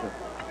Boston.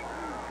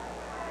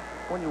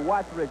 When you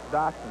watch Rick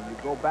Dotson, you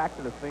go back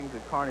to the things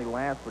that Carney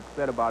Lansford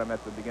said about him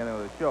at the beginning of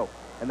the show,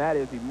 and that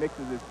is he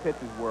mixes his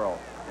pitches well.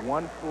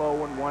 1 slow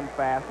one, 1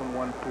 fast one,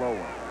 1 slow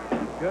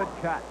one. Good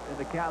cut, and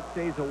the count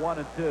stays at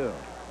 1-2.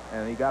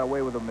 And he got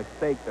away with a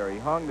mistake there. He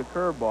hung the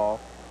curveball,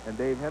 and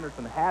Dave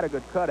Henderson had a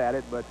good cut at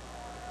it, but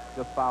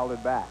just fouled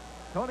it back.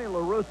 Tony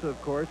La Russa,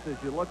 of course, as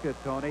you look at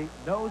Tony,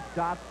 knows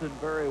Dotson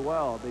very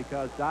well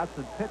because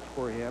Dotson pitched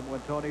for him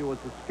when Tony was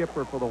the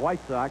skipper for the White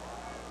Sox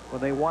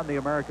when they won the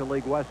American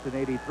League West in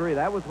 '83.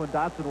 That was when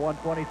Dotson won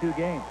 22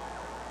 games.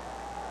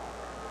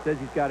 Says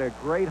he's got a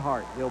great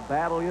heart. He'll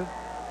battle you.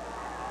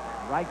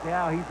 Right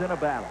now, he's in a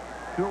battle.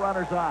 2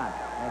 runners on.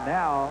 And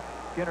now,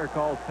 Skinner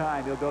calls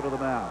time. He'll go to the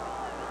mound.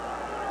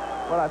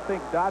 Well, I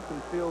think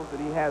Dotson feels that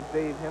he has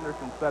Dave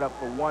Henderson set up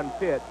for one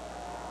pitch.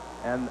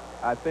 And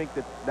I think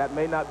that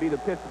may not be the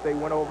pitch that they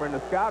went over in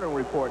the scouting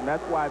report, and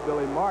that's why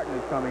Billy Martin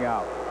is coming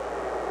out.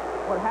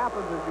 What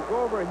happens is you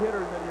go over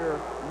hitters in your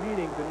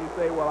meetings and you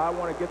say, well, I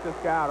want to get this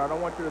guy out. I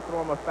don't want you to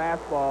throw him a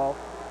fastball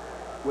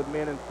with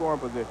men in scoring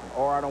position,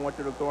 or I don't want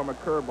you to throw him a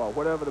curveball,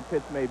 whatever the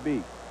pitch may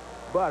be.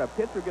 But a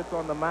pitcher gets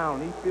on the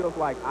mound, he feels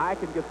like I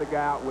can get the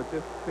guy out with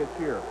this pitch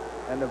here.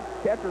 And the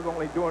catcher's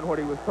only doing what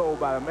he was told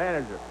by the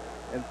manager.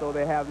 And so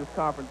they have this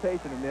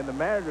confrontation, and then the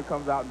manager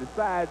comes out and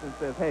decides and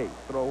says, hey,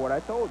 throw what I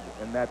told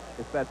you. And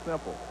it's that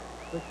simple.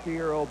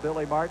 60-year-old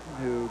Billy Martin,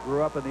 who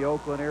grew up in the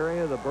Oakland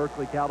area, the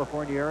Berkeley,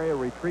 California area,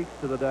 retreats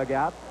to the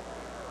dugout.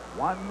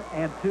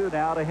 1-2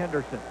 now to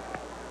Henderson.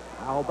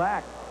 Foul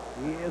back.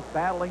 He is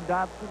battling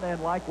Dotson,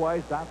 and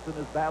likewise, Dotson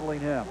is battling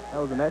him.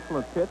 That was an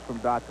excellent pitch from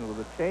Dotson. It was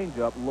a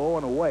changeup, low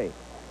and away.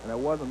 And there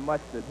wasn't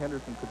much that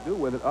Henderson could do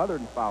with it other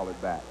than foul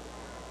it back.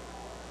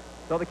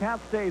 So the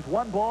count stays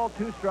 1 ball,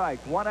 2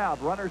 strikes, 1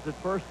 out. Runners at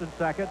first and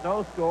second.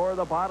 No score,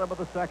 the bottom of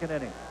the second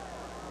inning.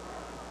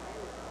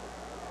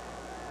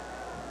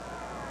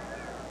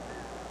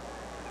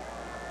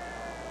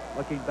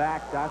 Looking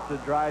back,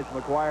 Dotson drives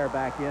McGuire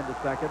back into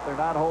second. They're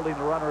not holding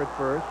the runner at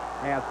first.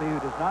 Hasse, who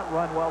does not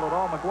run well at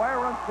all.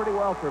 McGuire runs pretty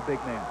well for a big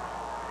man.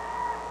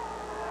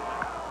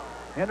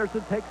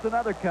 Henderson takes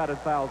another cut and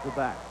fouls it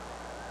back.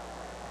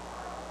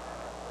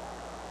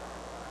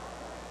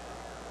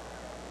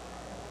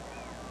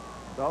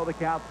 So the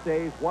count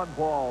stays 1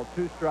 ball,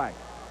 2 strikes.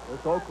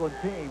 This Oakland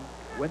team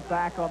went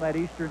back on that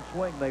Eastern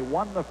swing. They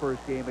won the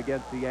first game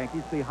against the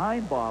Yankees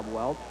behind Bob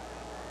Welch,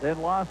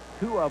 then lost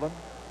 2 of them.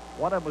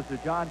 One of them was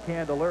to John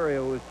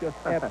Candelario, who was just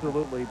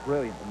absolutely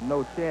brilliant.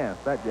 No chance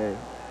that game.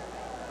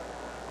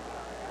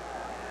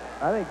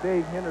 I think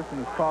Dave Henderson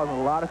is causing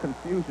a lot of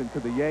confusion to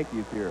the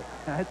Yankees here.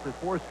 That's the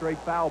 4th straight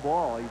foul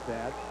ball he's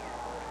had.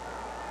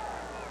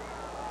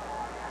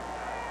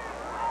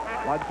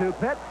 1-2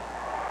 pitch.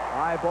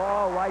 High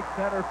ball, right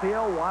center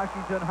field.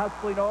 Washington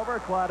hustling over.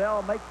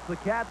 Claudel makes the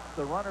catch.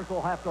 The runners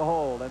will have to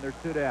hold, and there's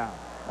 2 down.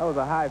 That was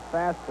a high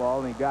fastball,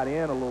 and he got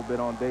in a little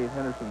bit on Dave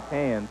Henderson's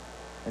hands,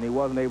 and he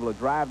wasn't able to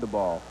drive the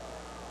ball.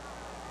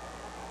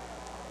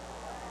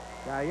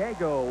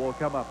 Gallego will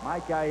come up.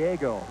 Mike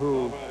Gallego,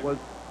 who was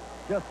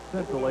just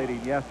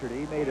scintillating yesterday.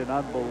 He made an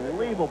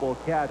unbelievable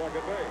catch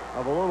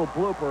of a little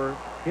blooper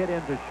hit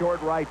into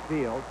short right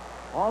field.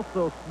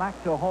 Also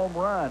smacked a home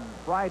run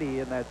Friday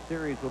in that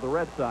series with the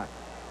Red Sox.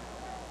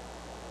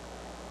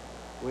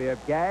 We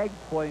have Gaggs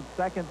playing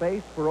second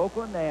base for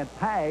Oakland and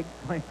Pag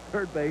playing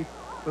third base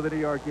for the New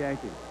York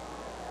Yankees.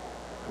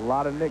 A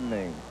lot of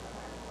nicknames.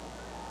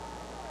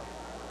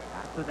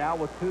 So now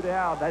with 2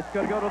 down, that's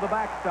going to go to the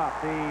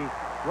backstop. The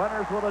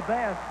runners will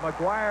advance.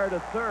 McGuire to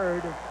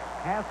third.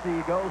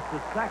 Hasse goes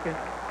to second.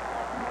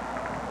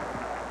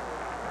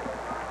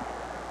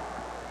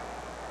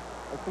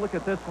 Let's look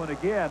at this one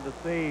again to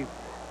see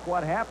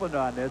what happened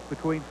on this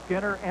between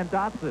Skinner and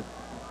Dotson.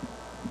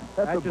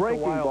 That's a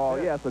breaking ball.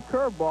 Pitch. Yes, a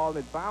curve ball, and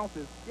it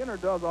bounces. Skinner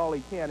does all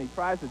he can. He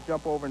tries to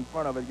jump over in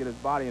front of it, get his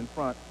body in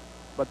front,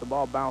 but the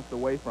ball bounced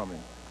away from him.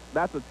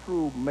 That's a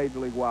true Major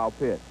League wild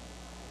pitch.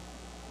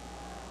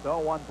 So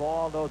 1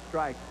 ball, no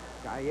strikes.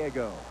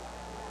 Gallego.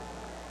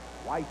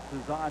 Weiss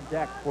is on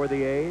deck for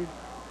the A's.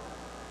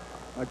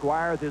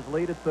 McGuire with his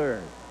lead at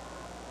third.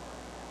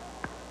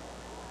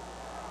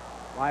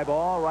 Fly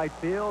ball, right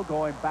field,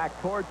 going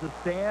back towards the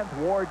stands.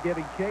 Ward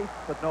giving chase,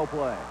 but no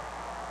play.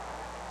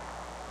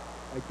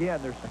 Again,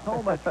 there's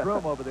so much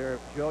room over there,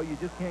 Joe. You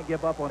just can't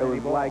give up on any ball.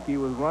 It was like he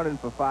was running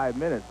for 5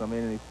 minutes. I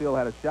mean, and he still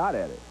had a shot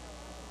at it.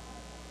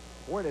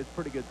 Ward has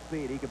pretty good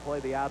speed. He can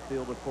play the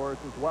outfield, of course,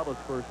 as well as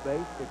first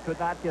base, but could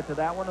not get to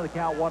that one, and the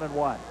count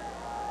 1-1.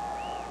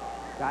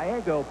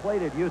 Gallego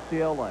played at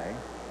UCLA.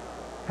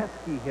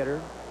 Pesky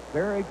hitter.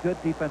 Very good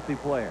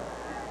defensive player.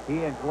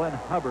 He and Glenn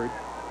Hubbard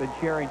been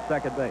sharing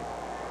second base.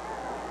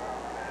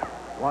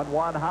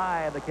 1-1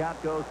 high, and the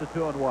count goes to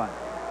 2-1.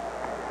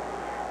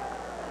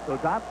 So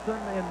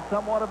Dotson in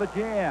somewhat of a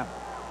jam.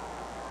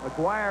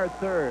 McGuire at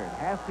third.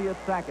 Hasse at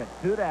second.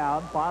 2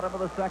 down. Bottom of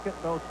the second.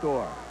 No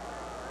score.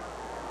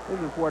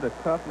 This is where the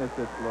toughness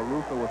that La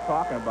Russa was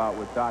talking about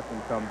with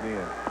Dotson comes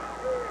in.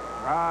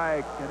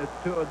 Right, and it's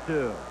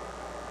 2-2.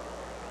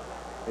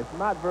 It's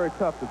not very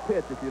tough to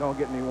pitch if you don't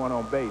get anyone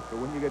on base. But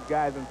when you get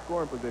guys in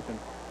scoring position,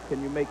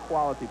 can you make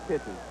quality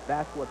pitches?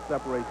 That's what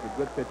separates the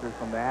good pitchers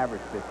from the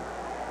average pitchers.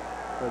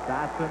 So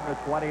Dotson, the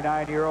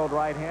 29-year-old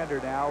right-hander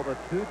now, the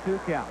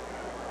 2-2 count.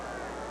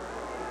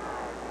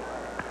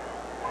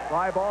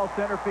 Fly ball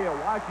center field.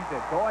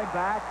 Washington going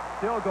back,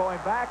 still going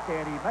back,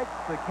 and he makes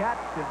the catch,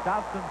 and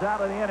Dotson's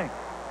out of the inning.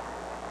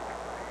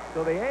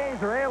 So the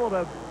A's are able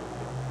to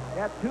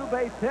get 2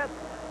 base hits,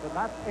 but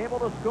not able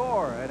to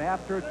score. And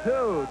after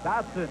 2,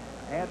 Dotson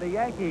and the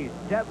Yankees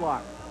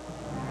deadlock.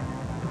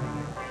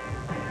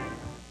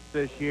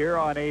 this year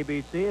on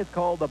ABC. It's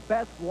called the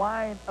Best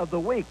Line of the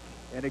Week,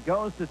 and it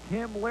goes to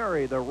Tim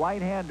Leary, the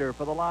right-hander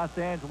for the Los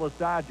Angeles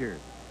Dodgers,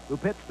 who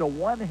pitched a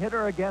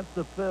one-hitter against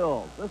the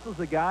Phils. This is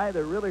a guy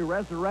that really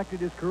resurrected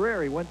his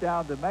career. He went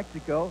down to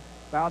Mexico,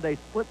 found a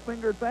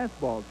split-fingered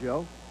fastball,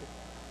 Joe,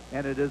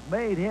 and it has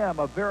made him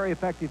a very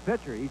effective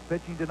pitcher. He's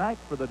pitching tonight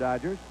for the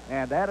Dodgers,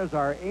 and that is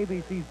our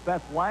ABC's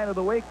Best Line of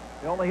the Week.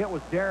 The only hit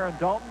was Darren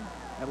Dalton,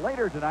 and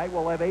later tonight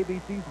we'll have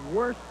ABC's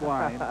Worst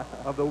Line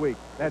of the Week,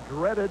 that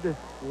dreaded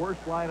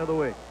Worst Line of the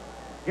Week.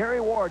 Gary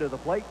Ward to the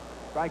plate.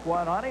 Strike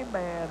one on him,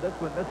 and this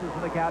one misses,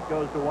 and the count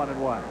goes to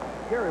 1-1.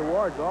 Gary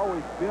Ward's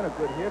always been a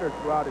good hitter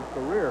throughout his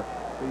career,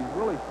 but he's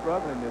really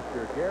struggling this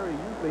year. Gary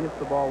usually hits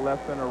the ball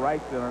left center,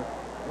 right center,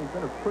 and he's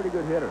been a pretty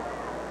good hitter.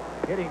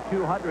 Hitting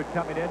 200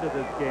 coming into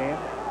this game.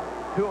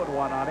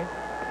 2-1 on him.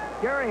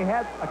 Gary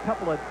had a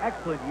couple of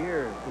excellent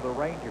years for the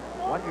Rangers.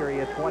 One year he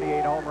had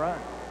 28 home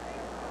runs.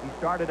 He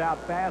started out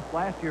fast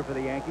last year for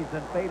the Yankees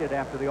and faded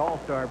after the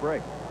All-Star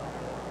break.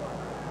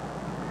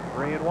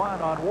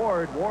 3-1 on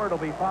Ward. Ward will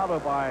be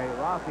followed by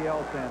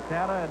Rafael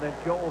Santana and then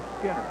Joel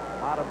Skinner,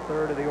 bottom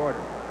third of the order.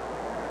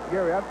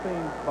 Gary, I've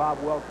seen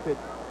Bob Welch pitch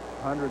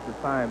hundreds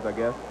of times, I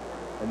guess,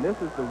 and this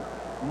is the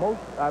most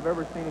I've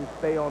ever seen him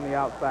stay on the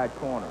outside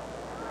corner.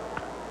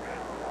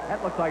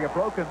 That looks like a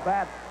broken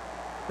bat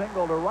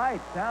single to right.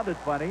 Sounded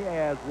funny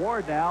as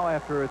Ward now,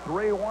 after a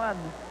 3-1,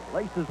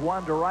 laces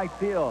one to right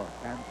field.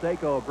 And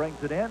Seiko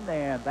brings it in,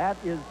 and that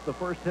is the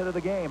first hit of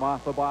the game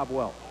off of Bob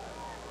Welch.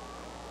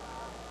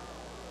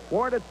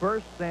 Ward at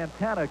first,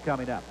 Santana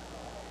coming up.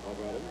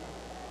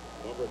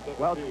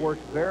 Welch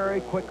works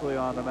very quickly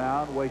on the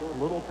mound, wastes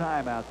little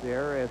time out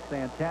there as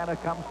Santana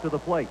comes to the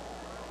plate.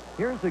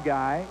 Here's a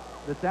guy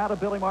that's out of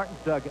Billy Martin's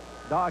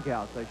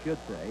doghouse, I should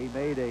say. He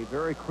made a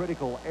very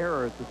critical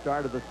error at the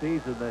start of the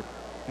season that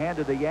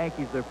handed the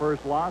Yankees their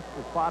first loss,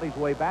 has fought his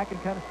way back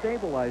and kind of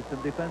stabilized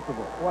them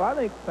defensively. Well, I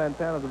think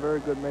Santana's a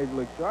very good Major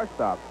League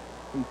shortstop.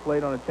 He's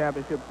played on a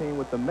championship team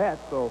with the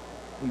Mets, so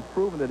he's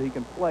proven that he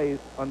can play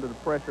under the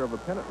pressure of a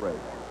pennant race.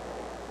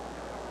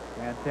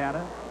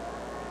 Santana,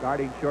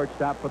 starting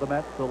shortstop for the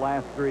Mets the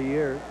last 3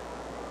 years.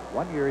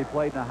 1 year he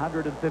played in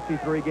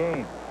 153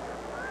 games.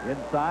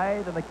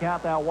 Inside, and the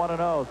count now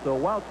 1-0. So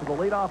Welch, the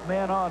leadoff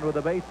man, on with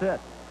a base hit.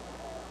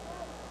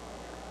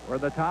 We're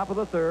at the top of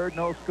the third,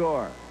 no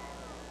score.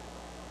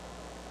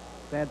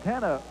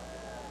 Santana,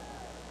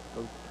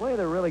 the play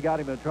that really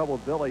got him in trouble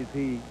with Billy's,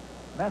 he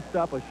messed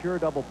up a sure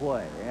double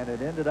play, and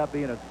it ended up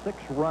being a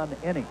 6-run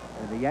inning,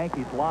 and the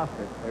Yankees lost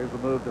it. There's a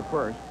move to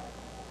first.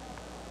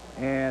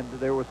 And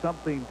there was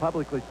something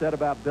publicly said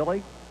about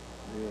Billy.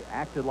 He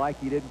acted like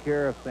he didn't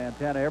care if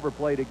Santana ever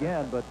played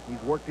again, but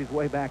he's worked his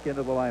way back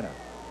into the lineup.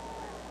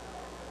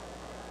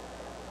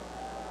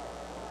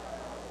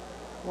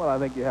 Well, I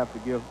think you have to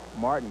give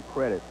Martin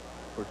credit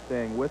for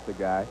staying with the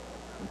guy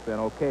and saying,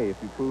 okay, if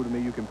you prove to me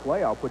you can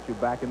play, I'll put you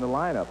back in the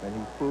lineup. And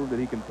he's proved that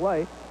he can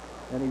play,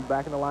 and he's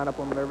back in the lineup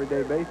on an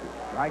everyday basis.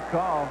 Right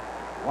call.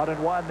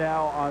 1-1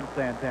 now on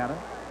Santana.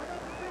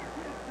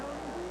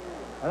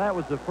 And that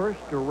was the first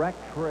direct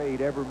trade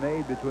ever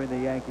made between the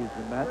Yankees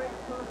and Mets.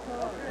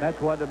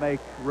 Mets wanted to make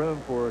room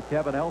for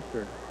Kevin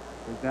Elster,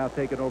 who's now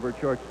taken over at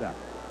shortstop.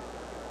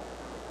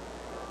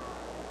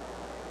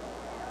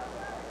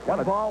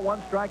 1 ball,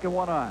 1 strike, and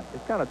 1 on.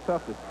 It's kind of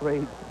tough to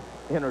trade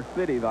inner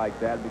city like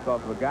that,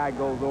 because if a guy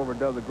goes over and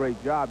does a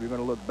great job, you're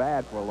going to look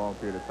bad for a long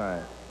period of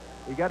time.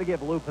 You got to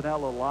give Lou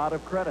Piniella a lot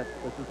of credit.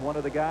 This is one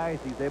of the guys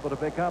he's able to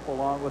pick up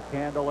along with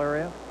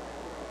Candelaria,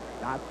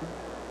 Dotson.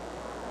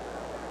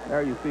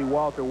 There you see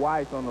Walter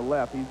Weiss on the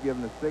left. He's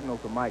giving the signal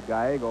to Mike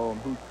Gallego on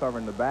who's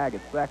covering the bag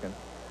at second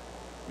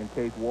in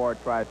case Ward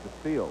tries to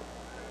steal.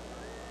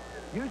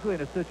 Usually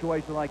in a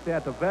situation like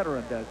that, the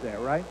veteran does that,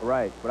 right?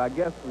 Right, but I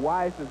guess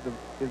Weiss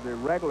is the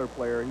regular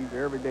player. He's the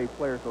everyday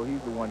player, so he's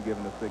the one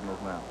giving the signals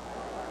now.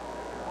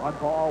 1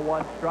 ball,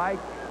 1 strike.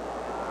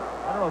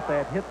 I don't know if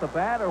that hit the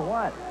bat or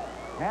what.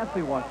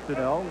 Hasse wants to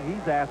know.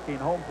 He's asking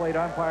home plate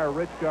umpire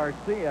Rich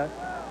Garcia.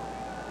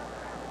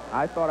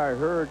 I thought I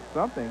heard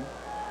something.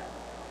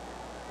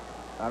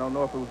 I don't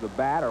know if it was the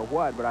bat or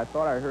what, but I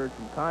thought I heard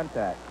some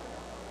contact.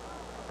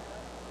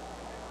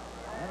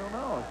 I don't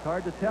know. It's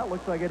hard to tell.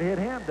 Looks like it hit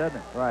him, doesn't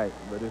it? Right,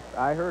 but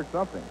I heard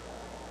something.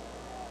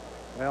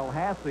 Well,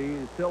 Hasse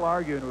is still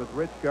arguing with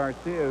Rich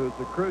Garcia, who's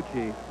the crew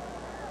chief.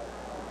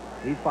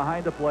 He's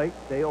behind the plate.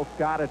 Dale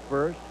Scott at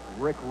first,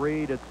 Rick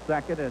Reed at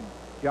second, and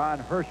John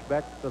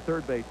Hirschbeck, the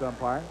third base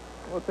umpire.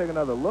 We'll take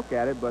another look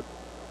at it, but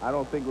I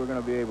don't think we're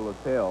going to be able to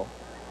tell.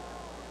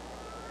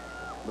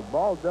 The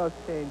ball does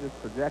change its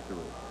trajectory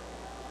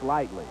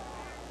slightly.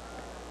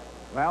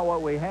 Well,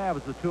 what we have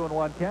is a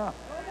 2-1 count.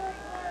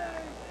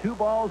 2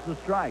 balls to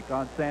strike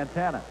on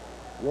Santana.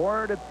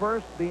 Ward at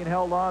first, being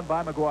held on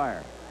by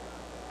McGuire.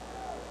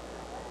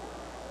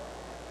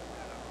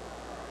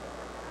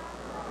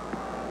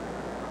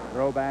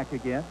 Throw back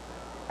again.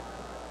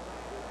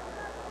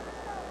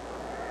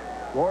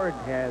 Ward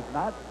has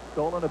not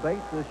stolen a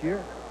base this year.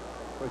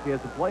 Of course, he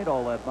hasn't played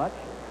all that much.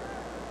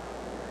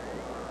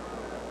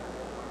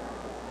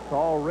 It's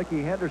all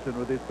Ricky Henderson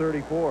with his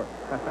 34.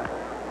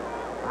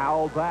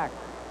 Fouled back.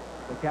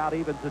 The count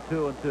evens at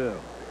 2-2.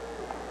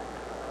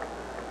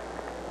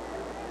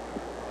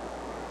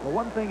 Well,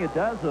 one thing it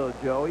does, though,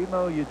 Joe, even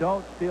though you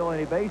don't steal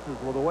any bases,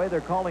 well, the way they're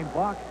calling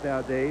balks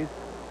nowadays,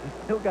 you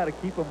still got to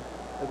keep them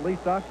at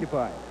least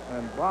occupied.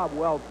 And Bob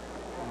Welch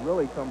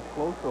really comes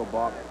close to a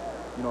balk,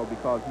 you know,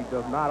 because he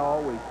does not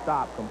always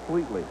stop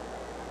completely.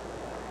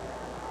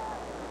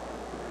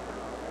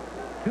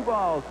 2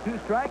 balls, 2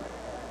 strikes,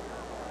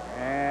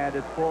 and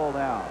it's full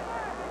now.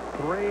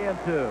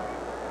 3-2.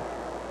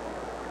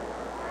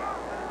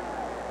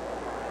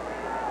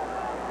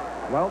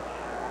 Welch,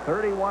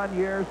 31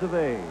 years of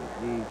age.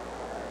 He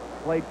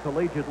played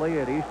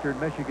collegiately at Eastern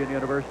Michigan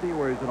University,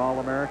 where he's an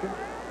All-American.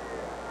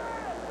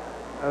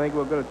 I think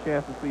we'll get a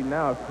chance to see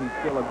now if he's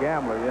still a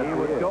gambler. Yes, He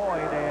was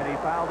going, and he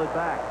fouled it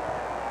back.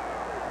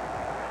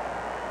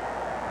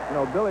 You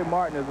know, Billy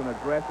Martin is an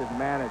aggressive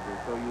manager,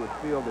 so you would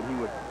feel that he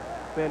would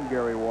send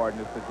Gary Ward in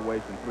this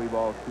situation. 3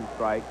 balls, 2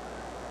 strikes,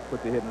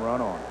 put the hit and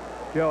run on.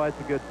 Joe, that's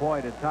a good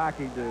point. In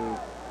talking to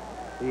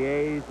the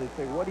A's, they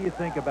say, what do you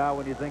think about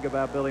when you think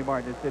about Billy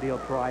Martin? They said he'll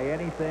try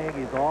anything.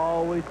 He's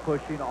always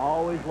pushing,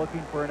 always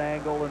looking for an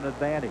angle and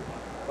advantage.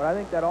 But I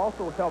think that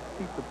also helps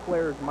keep the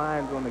players'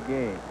 minds on the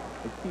game.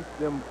 It keeps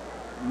them,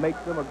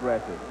 makes them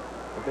aggressive.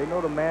 If they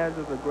know the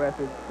manager's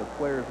aggressive, the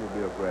players will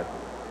be aggressive.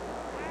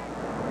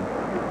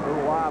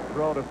 Little lob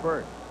throw to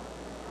first.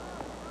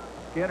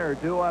 Skinner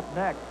due up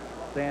next.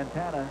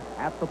 Santana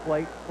at the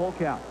plate, full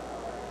count.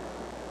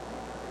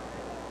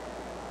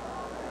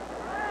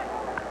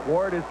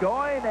 Ward is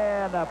going,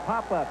 and a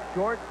pop-up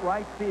short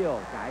right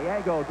field.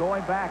 Gallego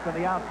going back on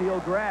the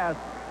outfield grass,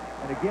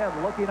 and again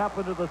looking up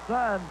into the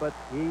sun, but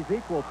he's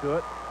equal to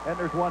it, and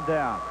there's 1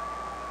 down.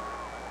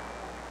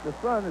 The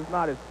sun is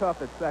not as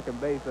tough at second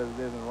base as it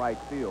is in right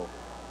field,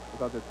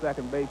 because at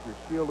second base you're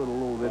shielded a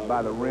little bit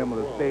by the rim of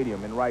the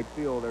stadium. In right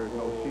field there's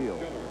no shield.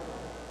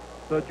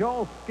 So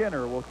Joel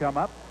Skinner will come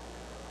up.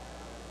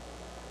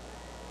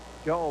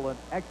 Joel, an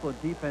excellent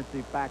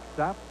defensive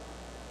backstop.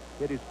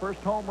 Hit his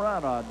first home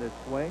run on this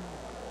swing.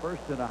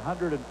 First in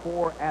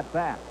 104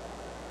 at-bats.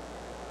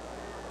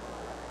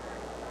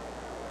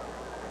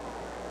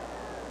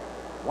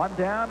 One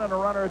down and a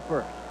runner at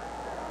first.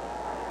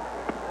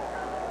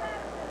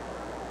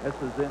 This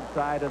is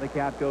inside, and the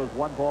count goes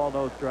 1 ball,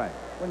 no strike.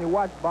 When you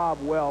watch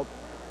Bob Welch,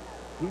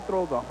 he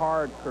throws a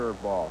hard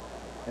curveball.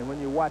 And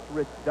when you watch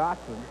Rich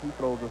Dotson, he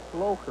throws a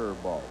slow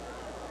curveball.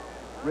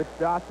 Rich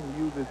Dotson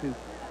uses his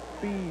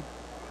speed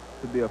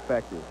to be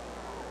effective.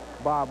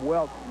 Bob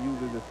Welch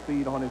uses the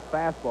speed on his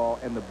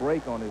fastball and the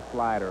break on his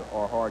slider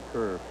or hard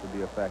curve to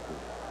be effective.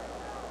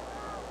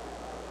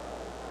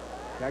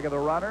 Check of the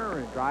runner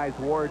and drives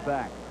Ward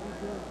back.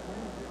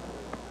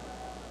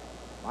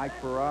 Mike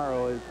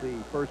Ferraro is the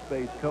first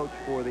base coach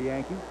for the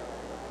Yankees.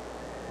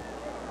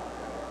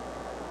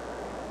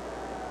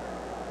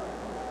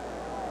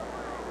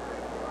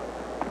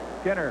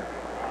 Skinner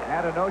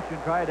had a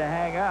notion, tried to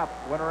hang up,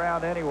 went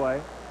around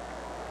anyway.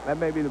 That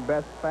may be the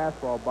best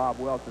fastball Bob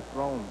Welch has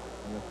thrown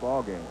in this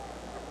ball game.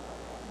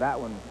 That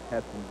one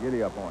had some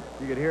giddy up on it.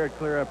 You could hear it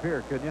clear up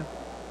here, couldn't you?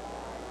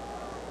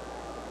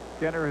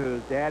 Skinner,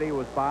 whose daddy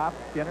was Bob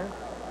Skinner.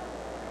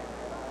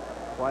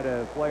 Quite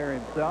a player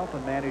himself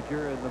and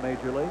manager in the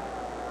major league.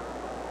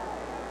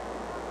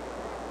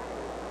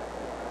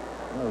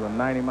 That was a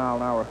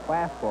 90-mile-an-hour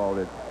fastball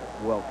that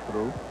Welch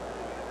threw.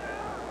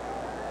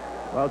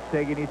 Welch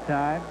taking his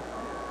time.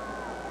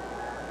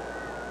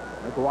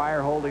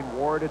 McGuire holding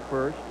Ward at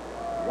first.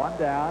 1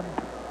 down.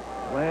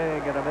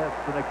 Swing and a miss,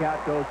 and the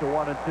count goes to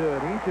 1-2.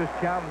 And he just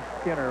challenged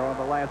Skinner on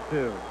the last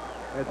 2.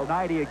 It's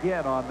 90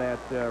 again on that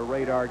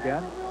radar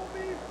gun.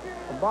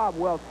 Well, Bob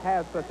Welch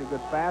has such a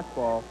good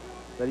fastball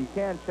that he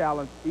can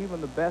challenge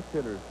even the best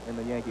hitters in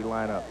the Yankee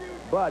lineup.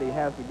 But he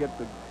has to get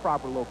the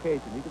proper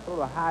location. He can throw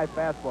the high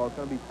fastball. It's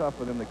going to be tough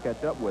for them to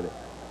catch up with it.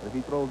 But if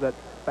he throws that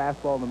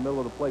fastball in the middle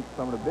of the plate to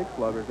some of the big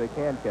sluggers, they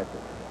can catch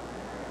it.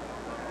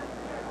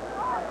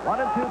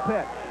 1-2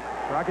 pitch.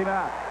 Struck him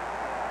out.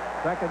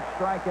 Second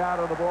strikeout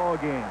of the ball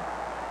game.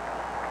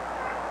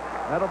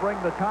 That'll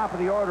bring the top of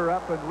the order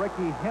up, and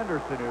Ricky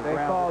Henderson, who They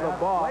call the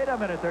balk. Wait a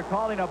minute, they're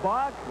calling a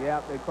balk?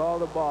 Yep, they call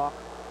the balk.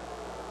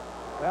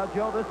 Well,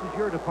 Joe, this is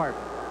your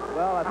department.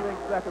 Well, I think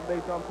second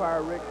base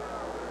umpire Rick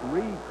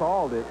Reed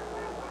called it.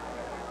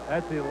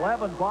 That's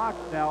 11 balks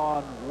now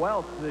on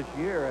Welch this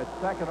year. At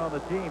second on the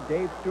team,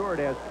 Dave Stewart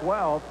has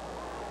 12.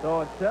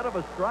 So instead of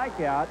a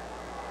strikeout,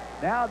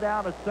 now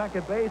down at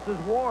second base is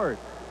Ward.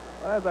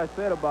 Well, as I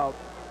said about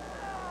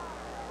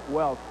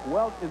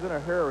Welch is in a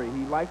hurry.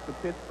 He likes to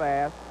pitch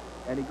fast,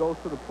 and he goes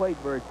to the plate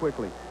very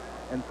quickly.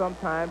 And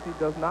sometimes he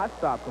does not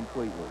stop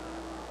completely.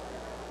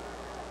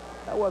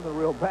 That wasn't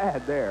real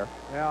bad there.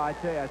 Well, I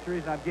tell you, that's the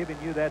reason I'm giving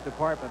you that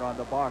department on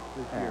the box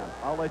this year.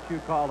 I'll let you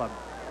call him.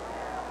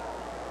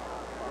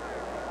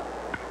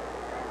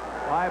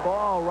 Fly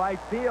ball, right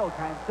field.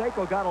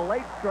 Canseco got a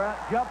late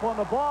jump on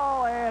the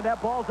ball, and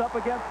that ball's up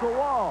against the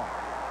wall.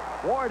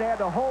 Ward had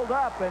to hold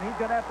up, and he's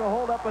going to have to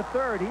hold up a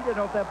third. He didn't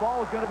know if that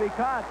ball was going to be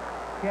caught.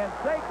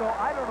 Canseco,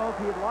 I don't know if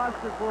he had lost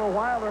it for a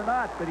while or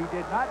not, but he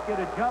did not get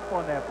a jump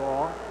on that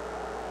ball.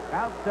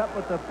 Bounced up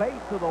at the base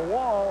of the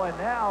wall, and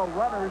now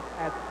runners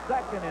at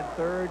second and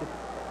third,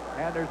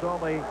 and there's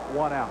only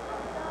one out.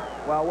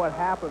 Well, what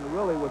happened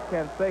really was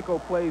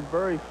Canseco plays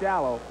very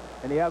shallow,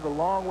 and he has a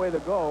long way to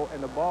go,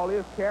 and the ball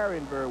is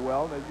carrying very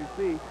well. And as you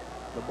see,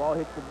 the ball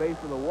hits the base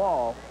of the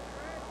wall.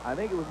 I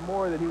think it was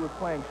more that he was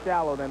playing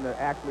shallow than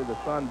actually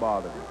the sun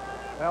bothered him.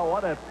 Well,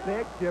 what a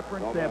big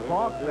difference that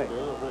ball made.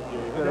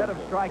 Instead of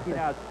striking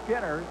out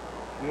Skinner,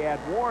 he had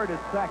Ward at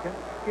second.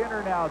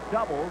 Skinner now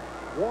doubles.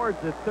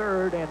 Ward's at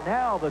third, and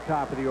now the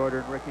top of the order,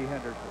 and Ricky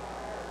Henderson.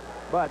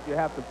 But you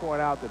have to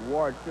point out that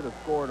Ward should have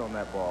scored on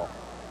that ball.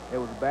 It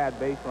was a bad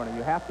base running.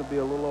 You have to be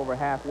a little over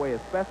halfway,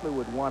 especially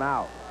with one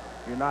out.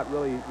 You're not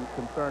really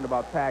concerned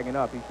about tagging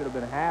up. He should have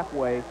been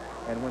halfway,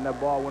 and when that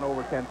ball went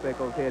over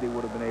Canseco's head, he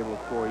would have been able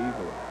to score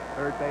easily.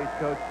 Third base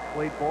coach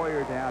Clete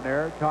Boyer down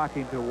there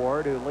talking to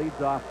Ward, who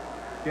leads off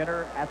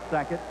Skinner at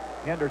second.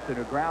 Henderson,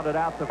 who grounded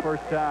out the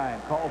first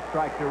time, calls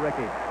strike to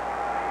Ricky.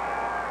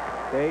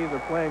 The A's are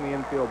playing the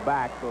infield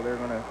back, so they're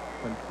going to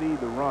concede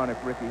the run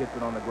if Ricky hits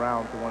it on the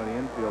ground to one of the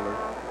infielders.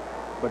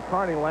 But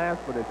Carney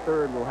Lansford at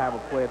third will have a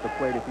play at the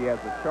plate if he has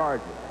to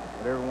charge it.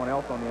 But everyone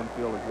else on the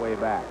infield is way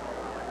back.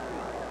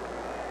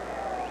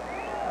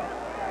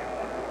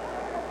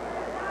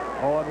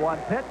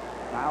 0-1 pitch.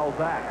 Fouls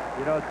back.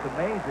 You know, it's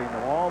amazing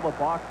of all the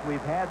balks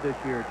we've had this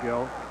year,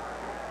 Joe.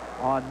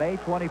 On May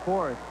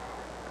 24th,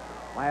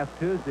 last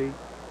Tuesday,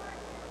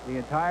 the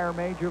entire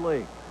Major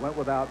League went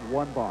without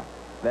one balk.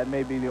 That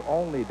may be the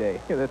only day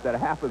that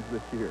happens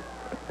this year.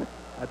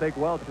 I think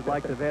Welch would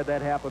like to have had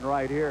that happen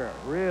right here.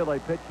 Really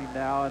pitching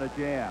now in a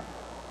jam.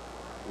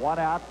 One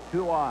out,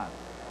 two on.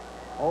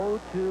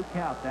 0-2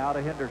 count now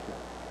to Henderson.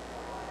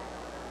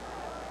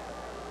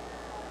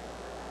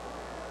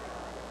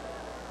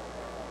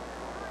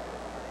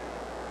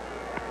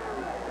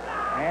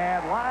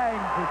 And line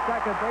to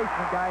second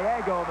baseman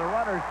Gallego, and the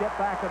runners get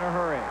back in a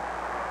hurry.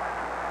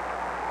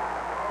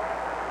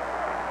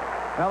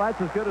 Well,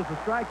 that's as good as a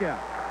strikeout.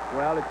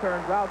 Well, it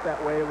turns out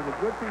that way. It was a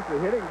good piece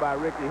of hitting by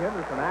Ricky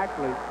Henderson.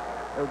 Actually,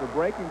 there was a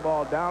breaking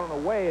ball down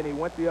and away, and he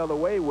went the other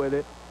way with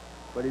it,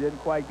 but he didn't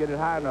quite get it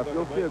high enough.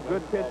 You'll see a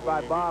good pitch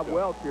by Bob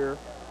Welch here.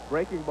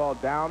 Breaking ball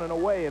down and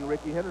away, and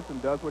Ricky Henderson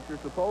does what you're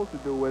supposed to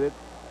do with it.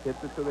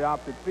 Hits it to the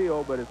opposite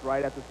field, but it's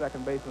right at the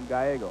second baseman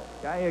Gallego.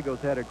 Gallego's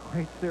had a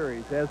great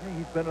series, hasn't he?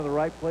 He's been in the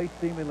right place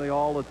seemingly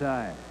all the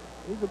time.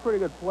 He's a pretty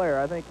good player.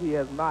 I think he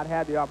has not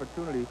had the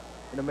opportunity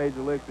in the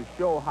major leagues to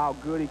show how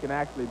good he can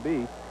actually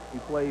be. He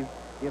plays,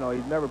 you know,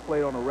 he's never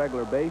played on a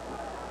regular basis.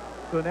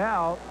 So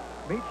now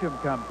Meacham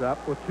comes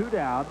up with two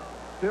down.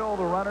 Still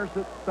the runners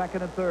at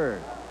second and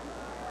third.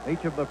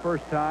 Meacham the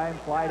first time,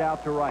 slide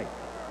out to right.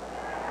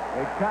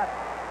 Big cut.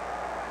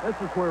 This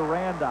is where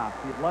Randolph,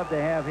 you'd love to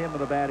have him in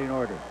the batting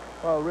order.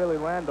 Well, really,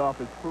 Randolph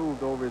has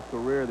proved over his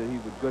career that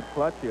he's a good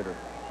clutch hitter.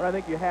 But I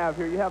think you have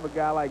here, you have a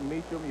guy like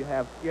Meacham, you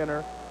have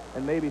Skinner,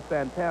 and maybe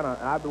Santana,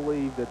 and I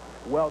believe that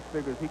Welch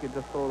figures he can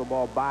just throw the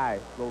ball by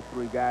those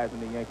three guys in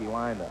the Yankee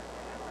lineup.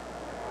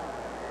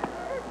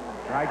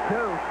 Strike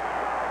two.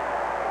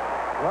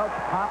 Welch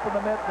popping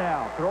the mitt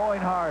now,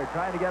 throwing hard,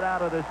 trying to get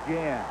out of this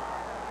jam.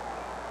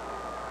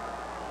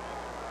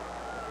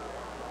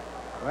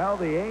 Well,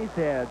 the A's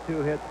had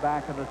two hits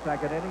back in the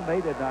second inning.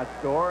 They did not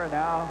score, and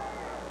now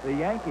the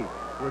Yankees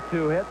with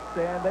two hits,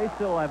 and they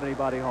still don't have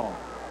anybody home.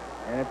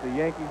 And if the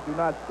Yankees do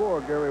not score,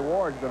 Gary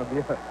Ward's going to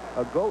be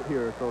a goat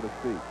here, so to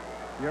speak.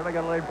 You're not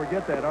going to let him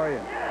forget that, are you?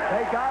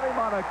 They got him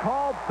on a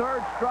called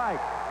third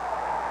strike.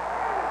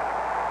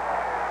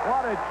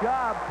 What a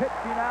job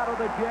pitching out of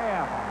the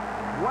jam.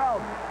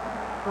 Welch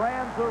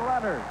strands the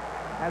runners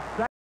at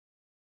second.